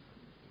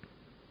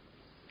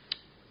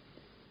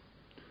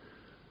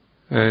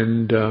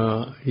 And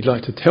he'd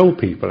like to tell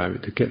people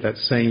to get that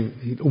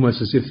same,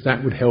 almost as if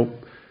that would help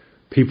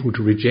people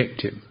to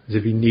reject him, as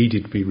if he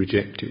needed to be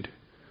rejected,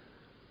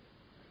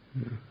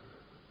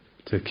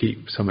 to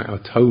keep somehow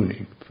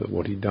atoning for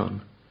what he'd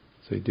done.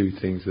 So he'd do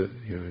things that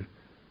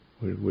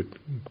would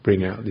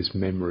bring out this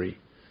memory,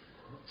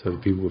 so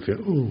that people would feel,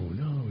 oh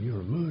no, you're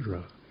a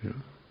murderer.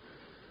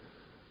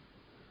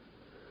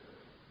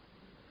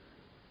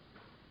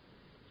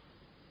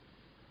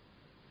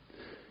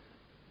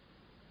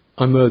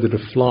 I murdered a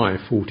fly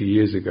 40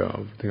 years ago.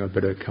 I think I'd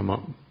better come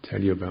up and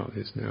tell you about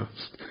this now.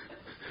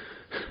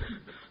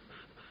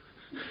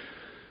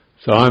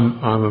 So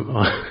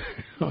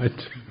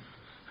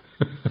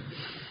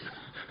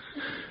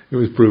it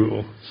was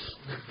brutal.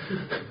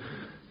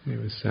 It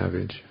was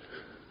savage.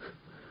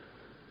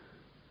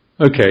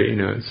 Okay,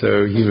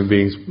 so human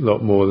beings a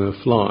lot more than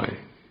a fly.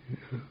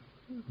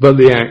 But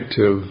the act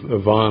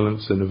of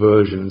violence and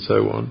aversion and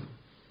so on,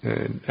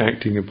 and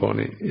acting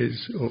upon it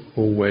is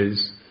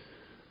always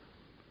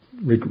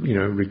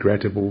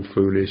regrettable,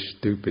 foolish,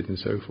 stupid, and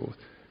so forth.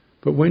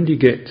 But when do you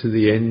get to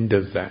the end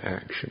of that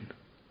action?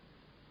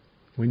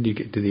 When do you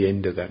get to the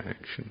end of that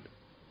action?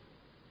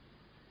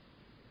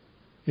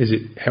 Is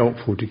it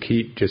helpful to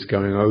keep just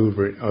going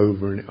over it,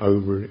 over and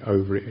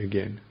over it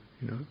again?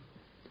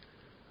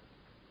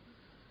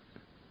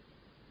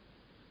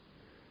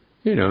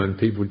 And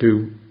people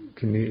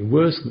can be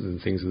worse than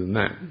things than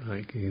that.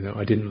 Like,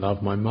 I didn't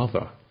love my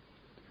mother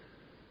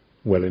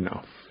well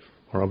enough,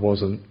 or I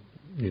wasn't.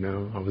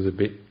 I was a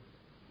bit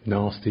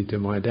nasty to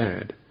my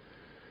dad.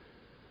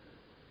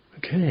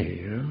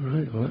 okay,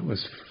 right, well that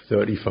was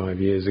 35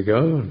 years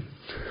ago.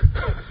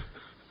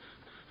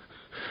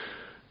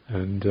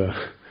 And,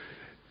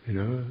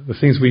 the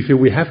things we feel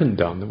we haven't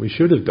done that we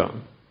should have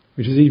done,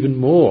 which is even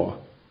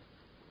more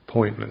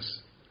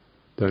pointless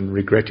than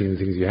regretting the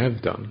things you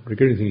have done,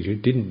 regretting things you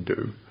didn't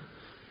do.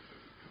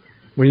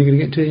 When are you going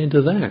to get to the end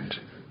of that?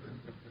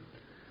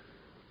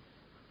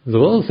 There's a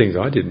lot of things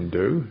I didn't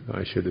do that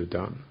I should have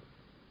done.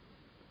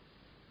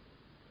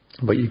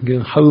 But you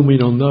can home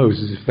in on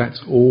those as if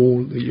that's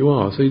all that you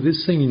are. So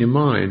this thing in your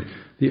mind,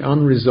 the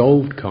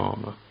unresolved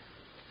karma,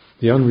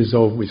 the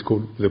unresolved, which is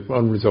called the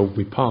unresolved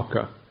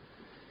vipaka,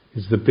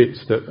 is the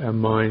bits that our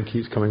mind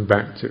keeps coming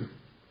back to.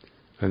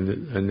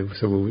 And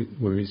so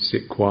when we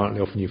sit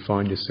quietly, often you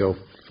find yourself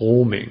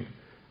forming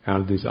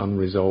out of this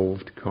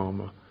unresolved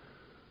karma.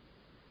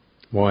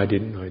 Why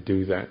didn't I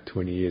do that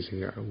 20 years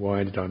ago?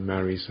 Why did I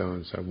marry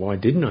so-and-so? Why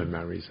didn't I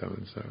marry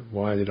so-and-so?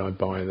 Why did I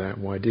buy that?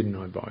 Why didn't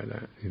I buy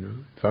that?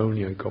 If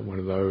only I got one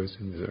of those,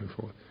 and so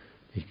forth.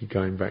 You keep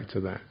going back to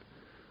that.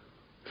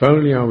 If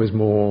only I was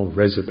more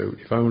resolute.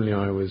 If only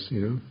I was,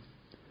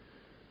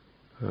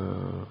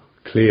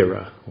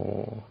 clearer,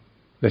 or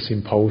less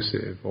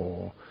impulsive,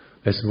 or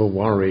less of a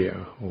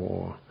worrier,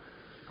 or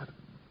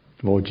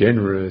more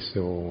generous,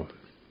 or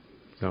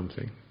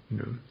something.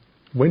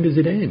 When does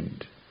it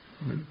end?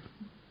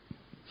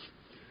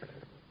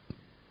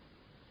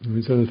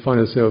 We sort of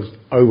find ourselves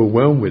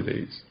overwhelmed with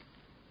these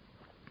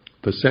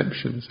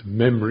perceptions,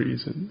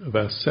 memories of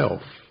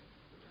ourself,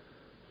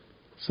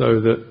 so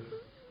that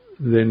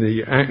then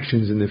the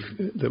actions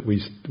that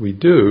we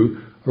do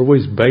are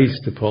always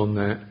based upon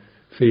that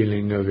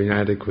feeling of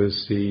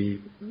inadequacy,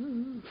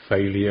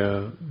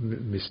 failure,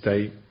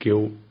 mistake,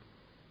 guilt,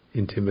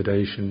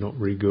 intimidation, not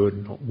very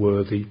good, not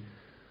worthy.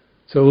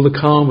 So all the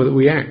karma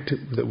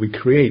that we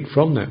create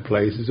from that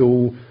place is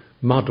all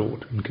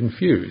muddled and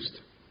confused.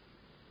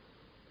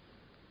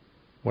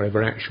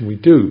 Whatever action we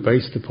do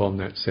based upon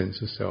that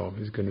sense of self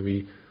is going to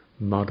be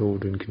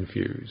muddled and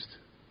confused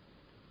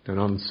and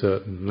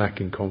uncertain,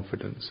 lacking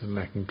confidence and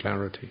lacking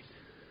clarity.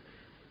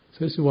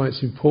 So this is why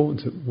it's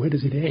important that where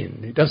does it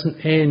end? It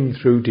doesn't end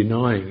through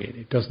denying it.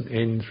 It doesn't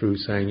end through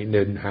saying it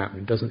didn't happen.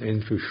 It doesn't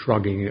end through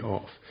shrugging it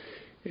off.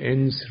 It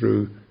ends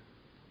through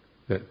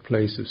that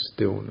place of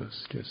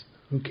stillness. Just,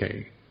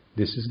 okay,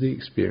 this is the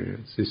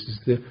experience. This is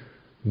the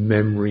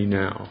memory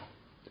now.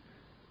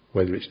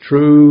 Whether it's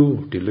true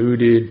or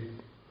deluded,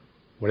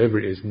 whatever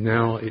it is,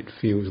 now it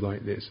feels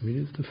like this.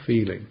 It's the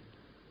feeling.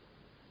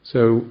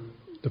 So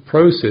the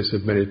process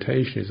of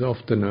meditation is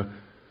often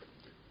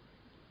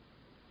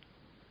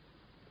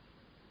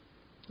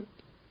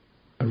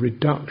a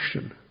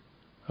reduction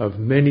of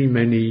many,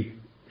 many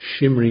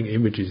shimmering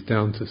images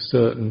down to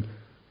certain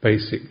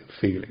basic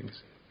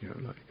feelings,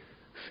 like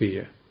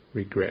fear,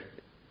 regret,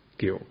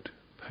 guilt,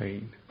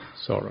 pain,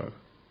 sorrow,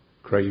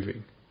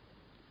 craving,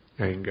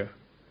 anger.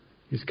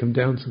 You just come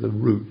down to the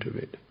root of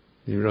it.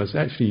 You realise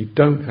actually you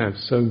don't have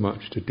so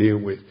much to deal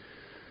with.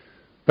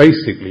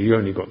 Basically, you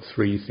only got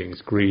three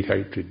things: greed,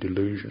 hatred,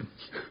 delusion.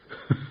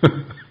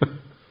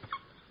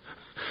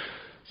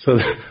 So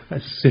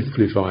that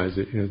simplifies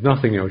it. There's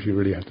nothing else you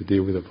really have to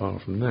deal with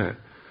apart from that.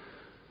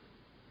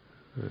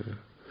 The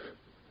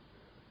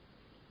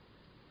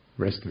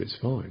rest of it's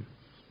fine.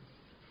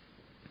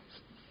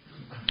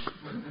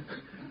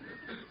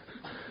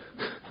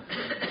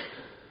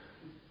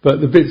 But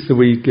the bits that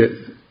we get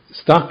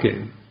stuck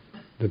in,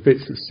 the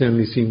bits that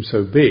suddenly seem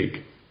so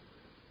big,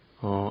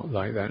 are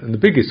like that. And the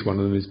biggest one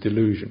of them is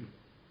delusion.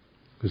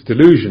 Because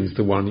delusion's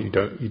the one you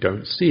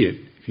don't see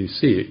it. If you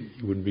see it,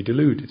 you wouldn't be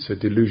deluded. So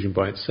delusion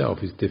by itself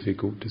is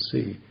difficult to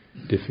see.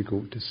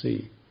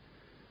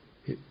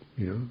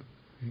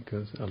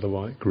 Because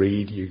otherwise,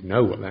 greed, you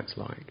know what that's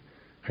like.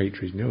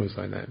 Hatred, you know it's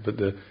like that. But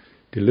the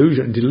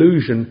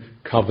delusion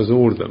covers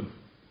all of them.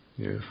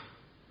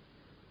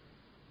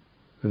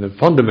 And the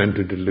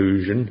fundamental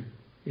delusion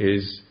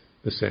is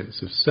the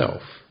sense of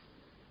self.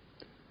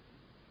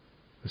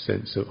 The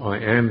sense of I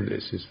am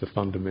this is the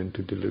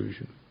fundamental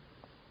delusion.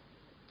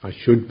 I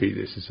should be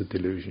this is a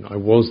delusion. I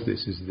was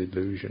this is a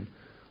delusion.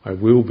 I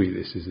will be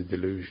this is a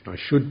delusion. I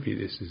should be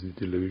this is a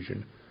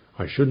delusion.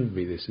 I shouldn't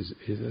be this is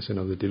that's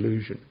another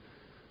delusion.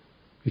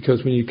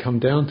 Because when you come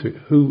down to it,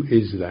 who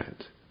is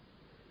that?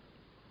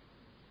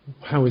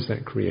 How is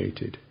that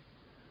created?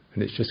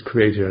 And it's just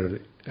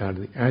created out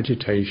of the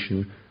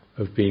agitation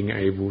of being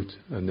able to,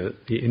 and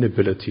the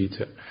inability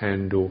to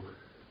handle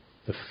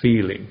the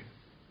feeling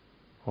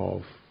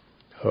of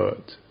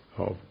hurt,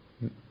 of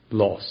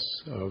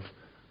loss, of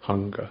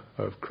hunger,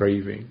 of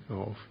craving,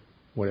 of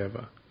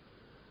whatever.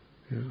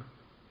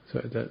 So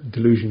that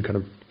delusion kind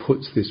of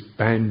puts this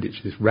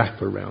bandage, this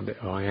wrap around it,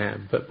 I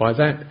am. But by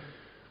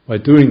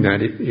doing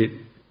that,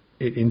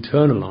 it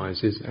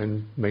internalizes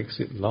and makes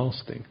it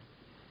lasting.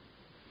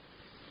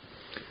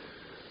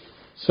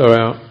 So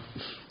our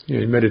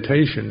in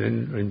meditation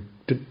and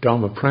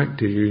Dharma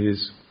practice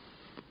is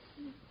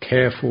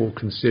careful,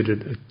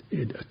 considered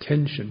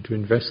attention to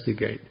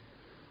investigate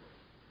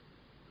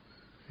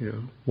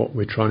what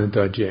we're trying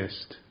to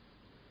digest.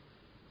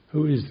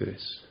 Who is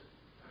this?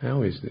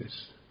 How is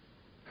this?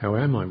 How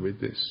am I with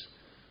this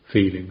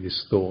feeling,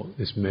 this thought,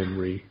 this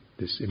memory,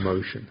 this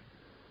emotion?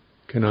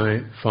 Can I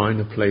find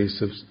a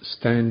place of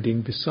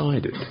standing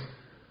beside it,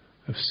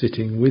 of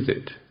sitting with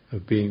it,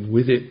 of being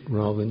with it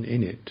rather than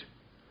in it?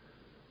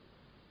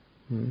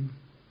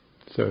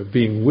 So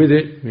being with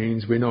it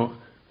means we're not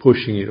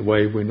pushing it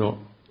away, we're not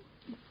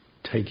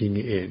taking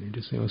it in.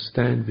 Just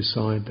stand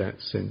beside that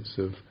sense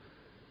of,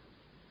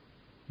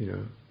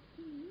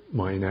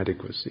 my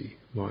inadequacy,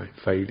 my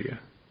failure.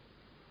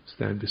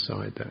 Stand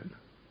beside that.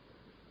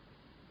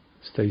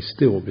 Stay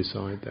still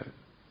beside that.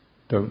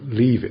 Don't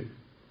leave it.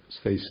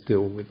 Stay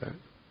still with that.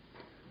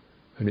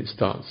 And it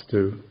starts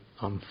to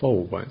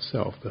unfold by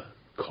itself, the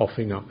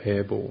coughing up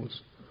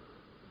hairballs.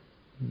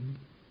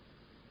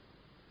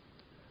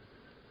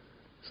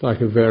 It's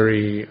like a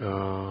very,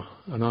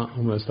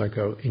 almost like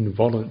an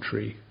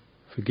involuntary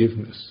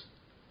forgiveness.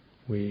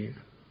 We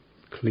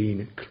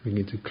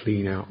begin to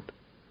clean out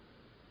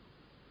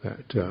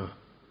that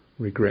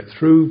regret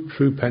through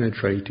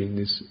penetrating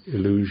this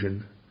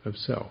illusion of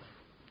self.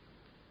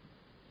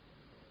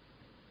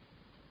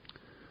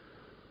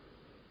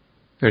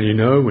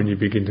 And when you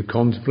begin to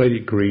contemplate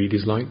it, greed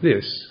is like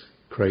this,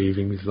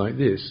 craving is like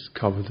this,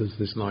 covetousness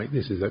is like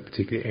this, is that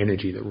particular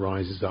energy that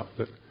rises up.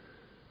 That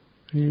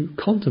when you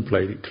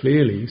contemplate it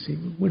clearly, you see,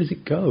 where does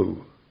it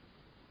go?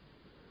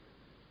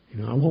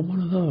 I want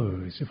one of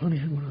those. If I only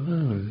had one of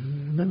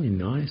those, that'd be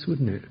nice,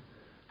 wouldn't it?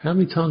 How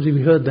many times have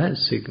you heard that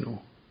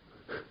signal?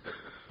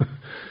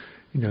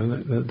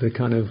 The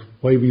kind of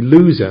way we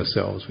lose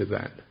ourselves with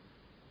that.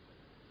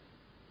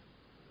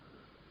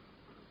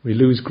 We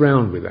lose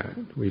ground with that.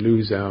 We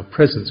lose our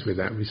presence with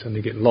that. We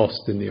suddenly get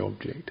lost in the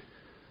object.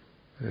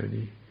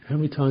 And how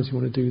many times do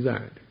you want to do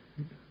that?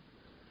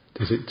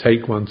 Does it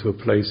take one to a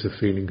place of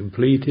feeling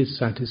completed,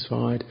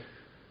 satisfied?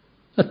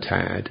 A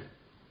tad.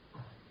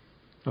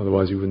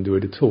 Otherwise you wouldn't do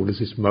it at all. There's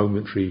this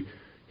momentary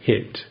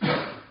hit.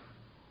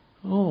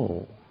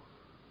 Oh.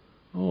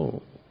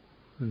 And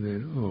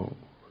then, oh.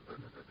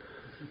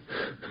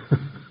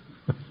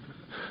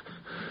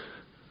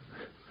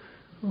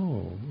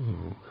 Oh.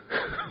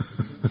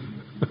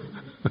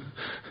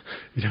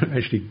 You don't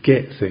actually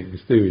get things,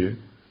 do you?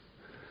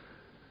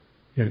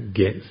 You don't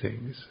get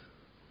things.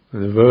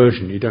 And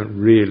aversion, you don't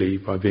really,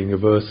 by being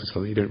averse to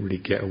something, you don't really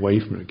get away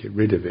from it, get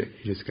rid of it.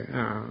 You just go,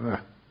 And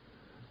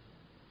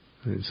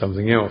then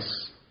something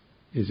else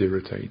is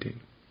irritating.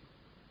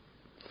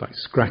 It's like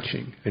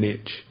scratching an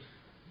itch.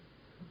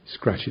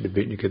 Scratch it a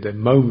bit and you get that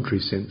momentary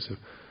sense of,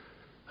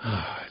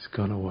 it's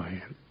gone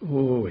away.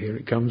 Oh, here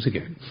it comes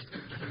again.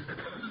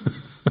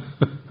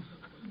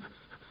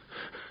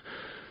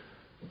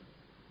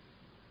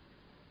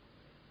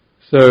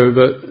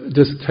 But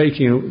just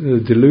taking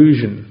the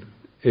delusion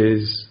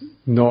is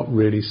not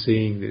really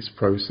seeing this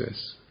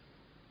process.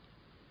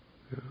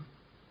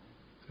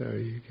 So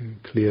you can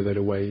clear that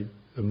away.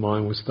 The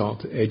mind will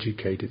start to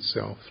educate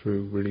itself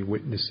through really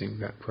witnessing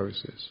that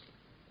process.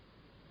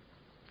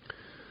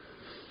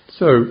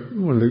 So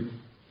one of the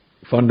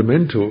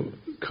fundamental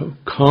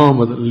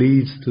karma that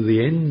leads to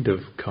the end of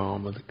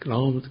karma, the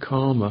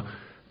karma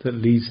that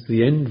leads to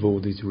the end of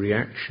all these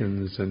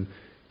reactions and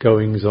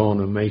goings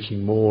on and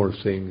making more of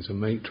things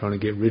and trying to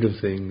get rid of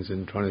things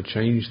and trying to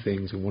change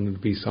things and wanting to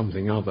be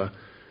something other.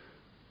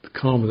 The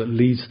karma that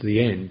leads to the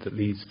end, that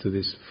leads to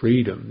this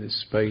freedom, this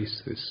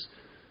space, this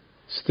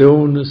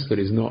stillness that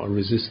is not a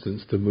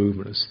resistance to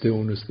movement, a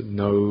stillness that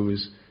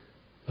knows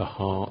the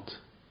heart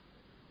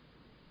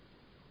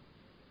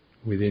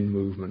within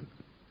movement,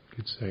 you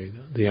could say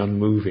that, the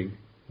unmoving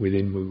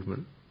within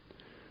movement.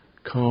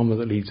 Karma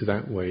that leads to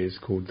that way is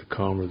called the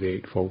karma of the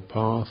Eightfold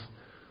Path.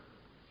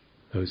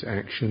 Those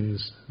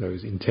actions,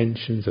 those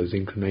intentions, those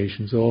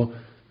inclinations, or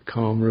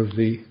karma of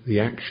the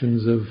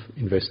actions of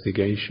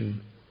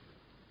investigation,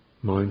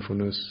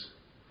 mindfulness,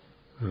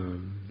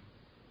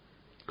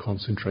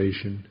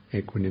 concentration,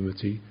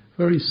 equanimity,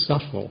 very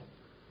subtle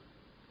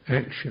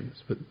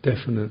actions, but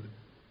definite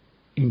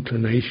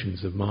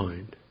inclinations of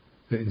mind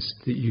that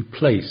you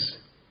place,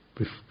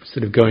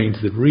 instead of going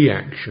into the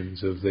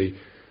reactions of the,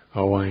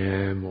 oh I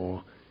am,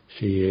 or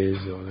she is,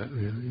 or that,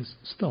 just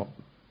stop.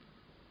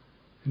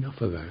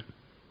 Enough of that.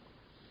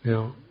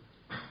 Now,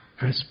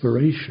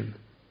 aspiration,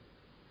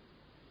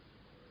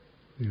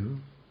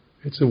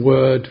 it's a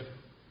word,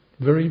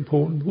 very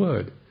important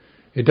word.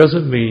 It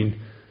doesn't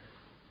mean,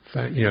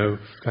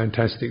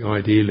 fantastic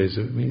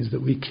idealism. It means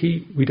that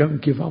we don't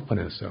give up on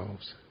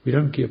ourselves. We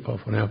don't give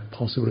up on our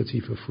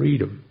possibility for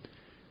freedom.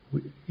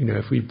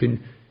 If we've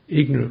been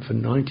ignorant for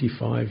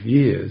 95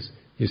 years,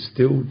 you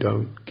still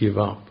don't give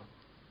up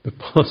the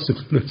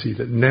possibility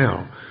that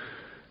now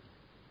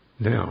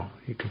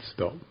it could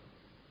stop.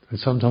 And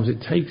sometimes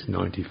it takes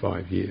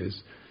 95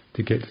 years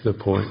to get to the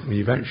point where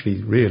you've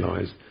actually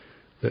realised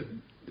that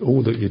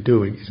all that you're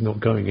doing is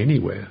not going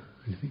anywhere.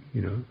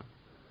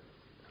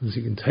 Because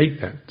it can take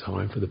that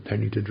time for the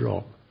penny to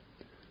drop.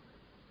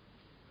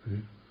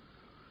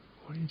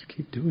 What do you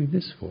keep doing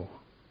this for?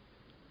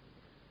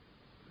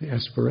 The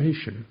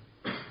aspiration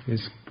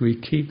is we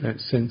keep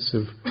that sense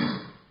of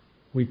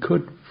we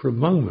could for a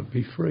moment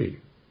be free.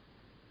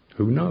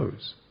 Who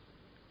knows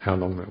how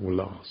long that will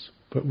last?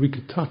 But we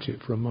could touch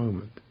it for a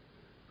moment.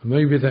 And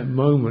maybe that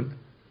moment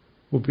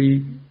will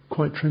be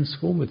quite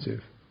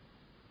transformative.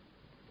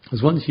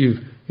 Because once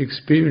you've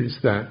experienced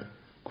that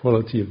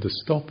quality of the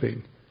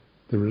stopping,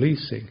 the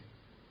releasing,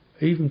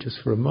 even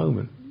just for a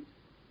moment,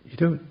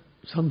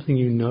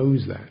 something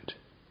knows that.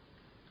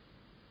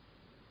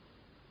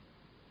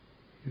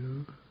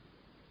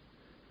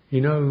 You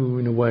know,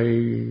 in a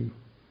way,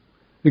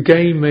 the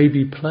game may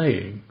be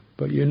playing,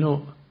 but you're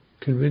not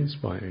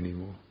convinced by it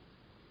anymore.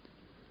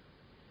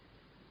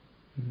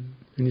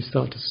 And you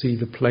start to see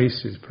the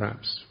places,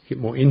 perhaps, get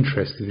more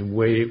interested in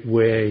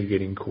where you're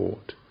getting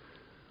caught.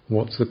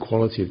 What's the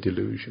quality of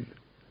delusion?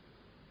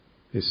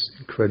 This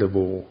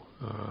incredible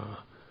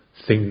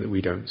thing that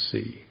we don't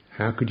see.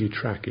 How could you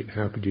track it?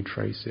 How could you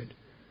trace it?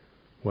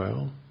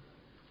 Well,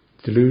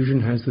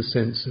 delusion has the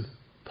sense of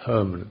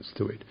permanence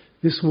to it.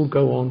 This will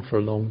go on for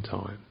a long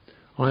time.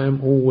 I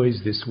am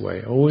always this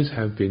way. I always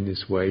have been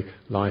this way.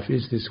 Life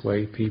is this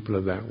way. People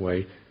are that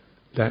way.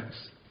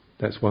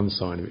 That's one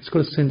sign of it. It's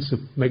got a sense of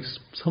makes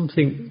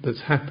something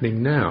that's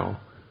happening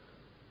now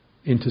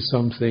into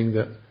something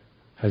that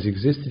has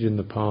existed in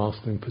the past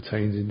and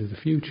pertains into the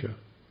future.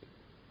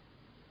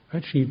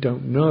 Actually, you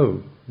don't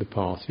know the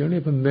past. You only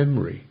have a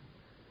memory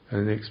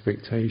and an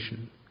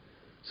expectation.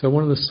 So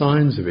one of the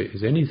signs of it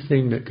is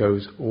anything that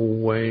goes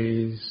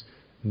always,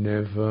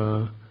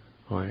 never,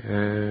 I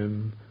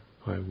am,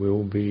 I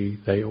will be,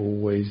 they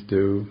always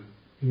do.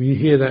 When you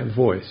hear that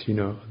voice, you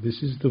know,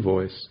 this is the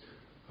voice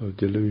of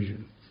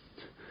delusion.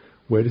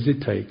 Where does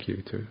it take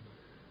you to?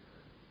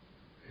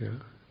 Yeah.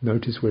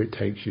 Notice where it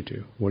takes you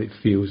to, what it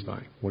feels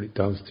like, what it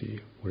does to you,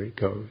 where it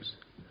goes.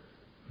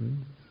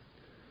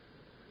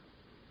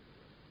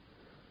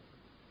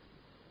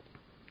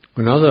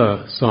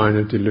 Another sign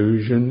of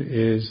delusion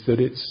is that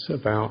it's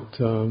about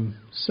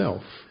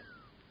self.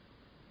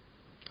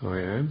 I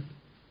am.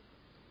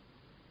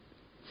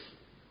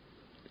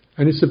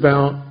 And it's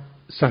about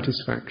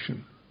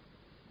satisfaction.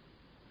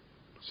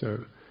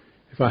 So,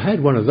 if I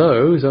had one of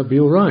those, I'd be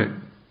all right.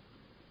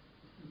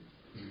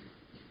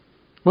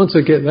 Once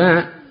I get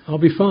that, I'll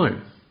be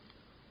fine.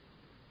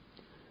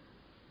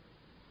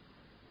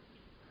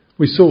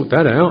 We sort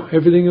that out,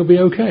 everything will be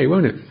okay,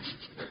 won't it?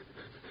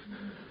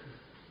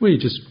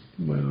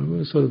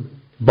 We'll sort of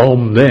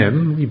bomb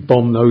them, we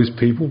bomb those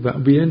people,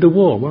 that'll be the end of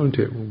war, won't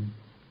it?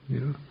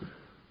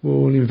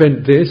 We'll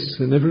invent this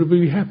and everybody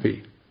will be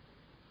happy.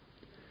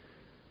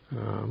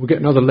 We'll get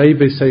another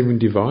labour-saving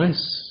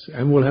device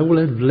and we'll have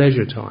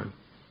leisure time.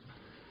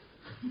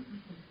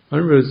 I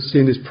remember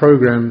seeing this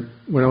program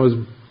when I was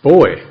a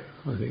boy,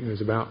 I think it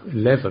was about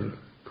 11,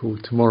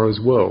 called Tomorrow's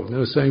World. And they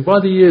were saying by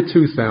the year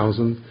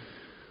 2000,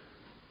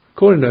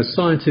 according to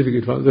scientific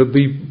advice, there'll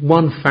be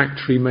one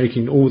factory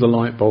making all the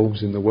light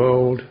bulbs in the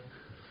world.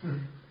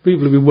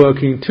 People will be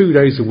working 2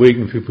 days a week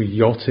and people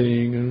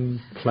yachting and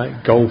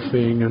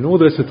golfing and all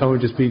the rest of the time will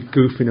just be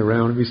goofing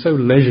around. It'll be so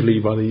leisurely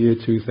by the year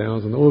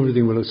 2000.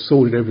 Everything will have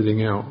sorted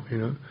everything out, you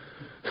know.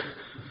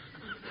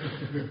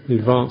 The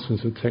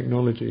advancements of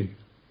technology.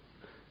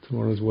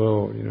 Tomorrow's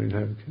world, you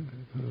know,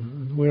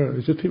 where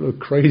it's just people are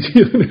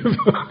crazier than ever.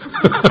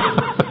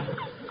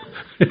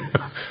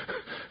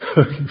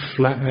 Working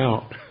flat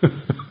out.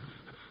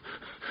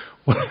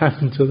 What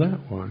happened to that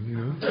one, you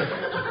know?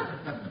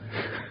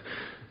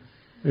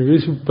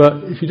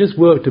 But if you just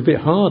worked a bit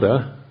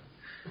harder,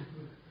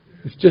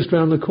 it's just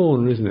around the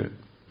corner, isn't it?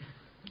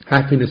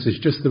 Happiness is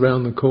just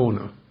around the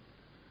corner.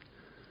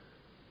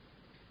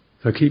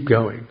 So keep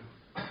going.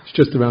 It's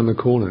just around the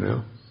corner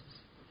now.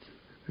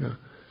 Yeah.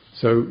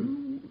 So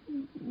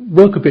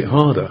work a bit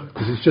harder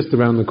because it's just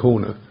around the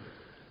corner.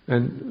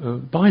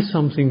 And buy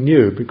something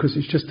new because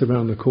it's just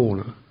around the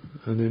corner.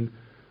 And then,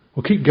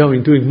 well, keep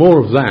going, doing more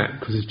of that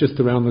because it's just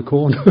around the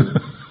corner.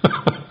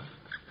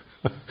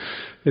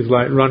 It's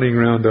like running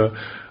around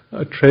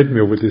a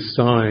treadmill with this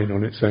sign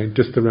on it saying,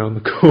 just around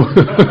the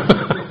corner.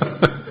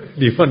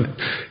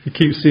 You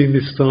keep seeing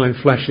this sign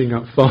flashing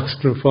up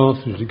faster and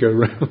faster as you go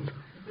round.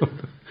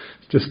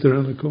 It's just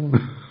around the corner.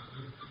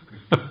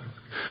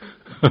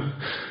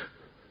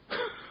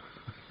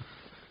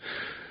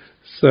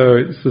 So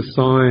it's the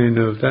sign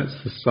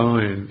that's the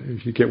sign.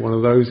 If you get one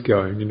of those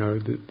going, you know,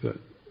 that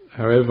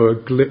however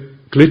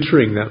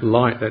glittering that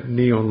light, that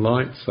neon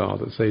lights are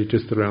that say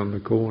just around the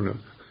corner,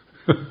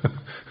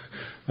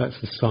 that's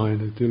the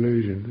sign of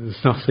delusion. There's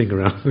nothing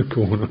around the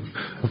corner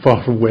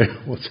apart from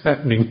what's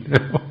happening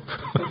now.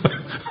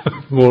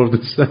 More of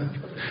the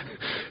same.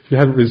 If you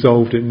haven't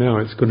resolved it now,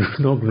 it's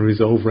not going to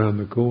resolve around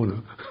the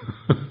corner.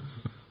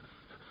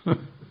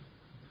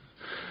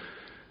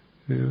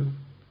 Yeah.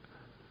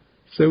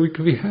 So we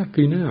could be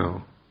happy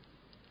now,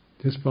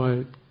 just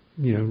by,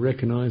 you know,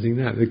 recognizing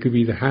that. There could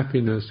be the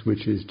happiness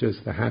which is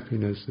just the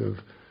happiness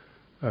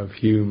of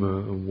humour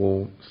and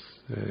warmth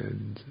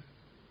and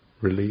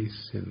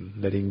release and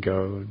letting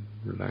go and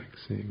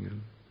relaxing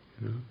and,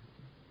 you know.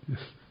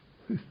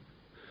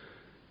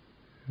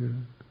 Yeah.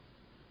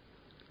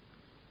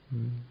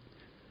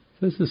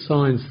 There's the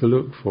signs to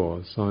look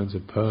for, signs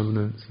of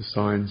permanence, the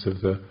signs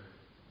of the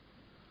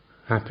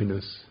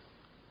happiness.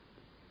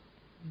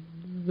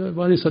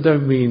 By this I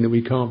don't mean that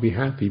we can't be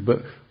happy, but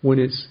when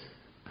it's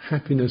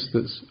happiness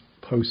that's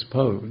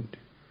postponed,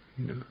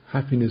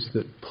 happiness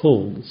that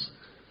pulls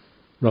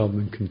rather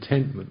than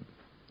contentment,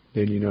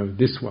 then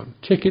this one.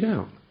 Check it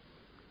out.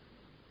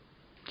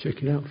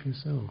 Check it out for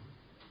yourself.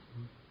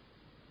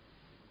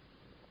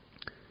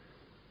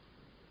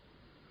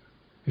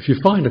 If you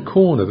find a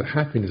corner that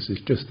happiness is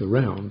just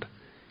around,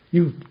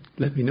 you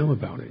let me know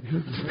about it.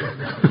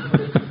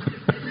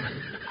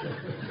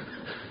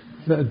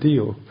 Is that a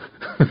deal?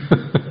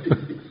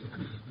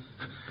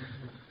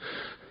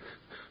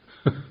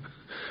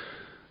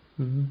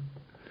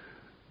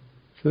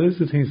 So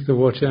those are things to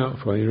watch out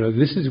for.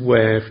 This is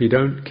where, if you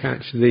don't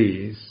catch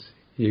these,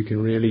 you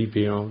can really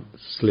be on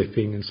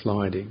slipping and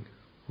sliding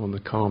on the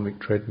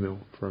karmic treadmill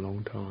for a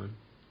long time.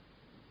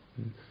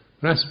 An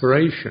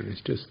aspiration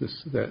is just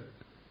this, that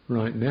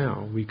right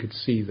now we could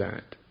see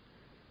that.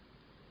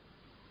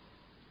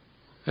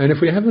 And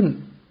if we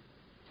haven't,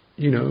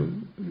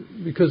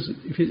 because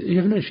if you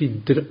haven't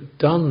actually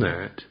done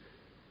that,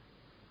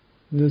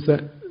 there's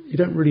that, you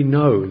don't really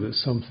know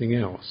there's something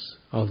else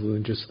other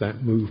than just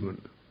that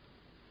movement.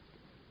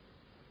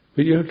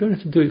 But you don't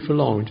have to do it for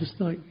long.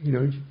 Just like,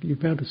 you're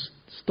able to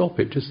stop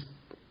it just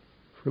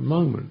for a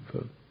moment, for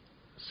a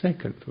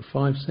second, for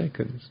 5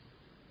 seconds.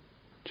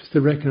 Just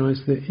to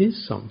recognise there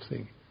is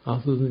something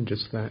other than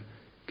just that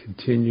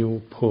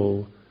continual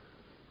pull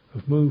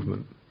of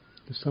movement.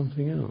 There's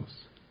something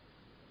else.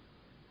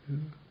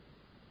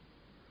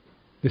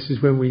 This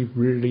is when we've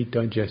really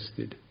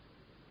digested,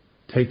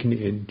 taken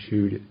it in,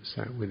 chewed it,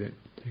 sat with it,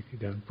 taken it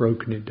down,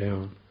 broken it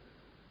down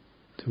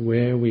to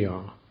where we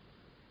are.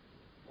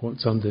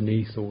 What's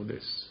underneath all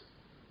this?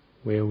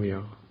 Where we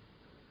are.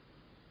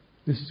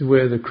 This is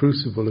where the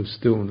crucible of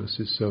stillness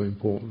is so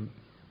important.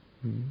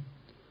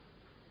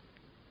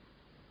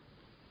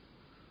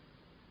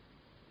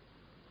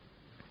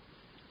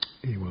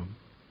 Anyway.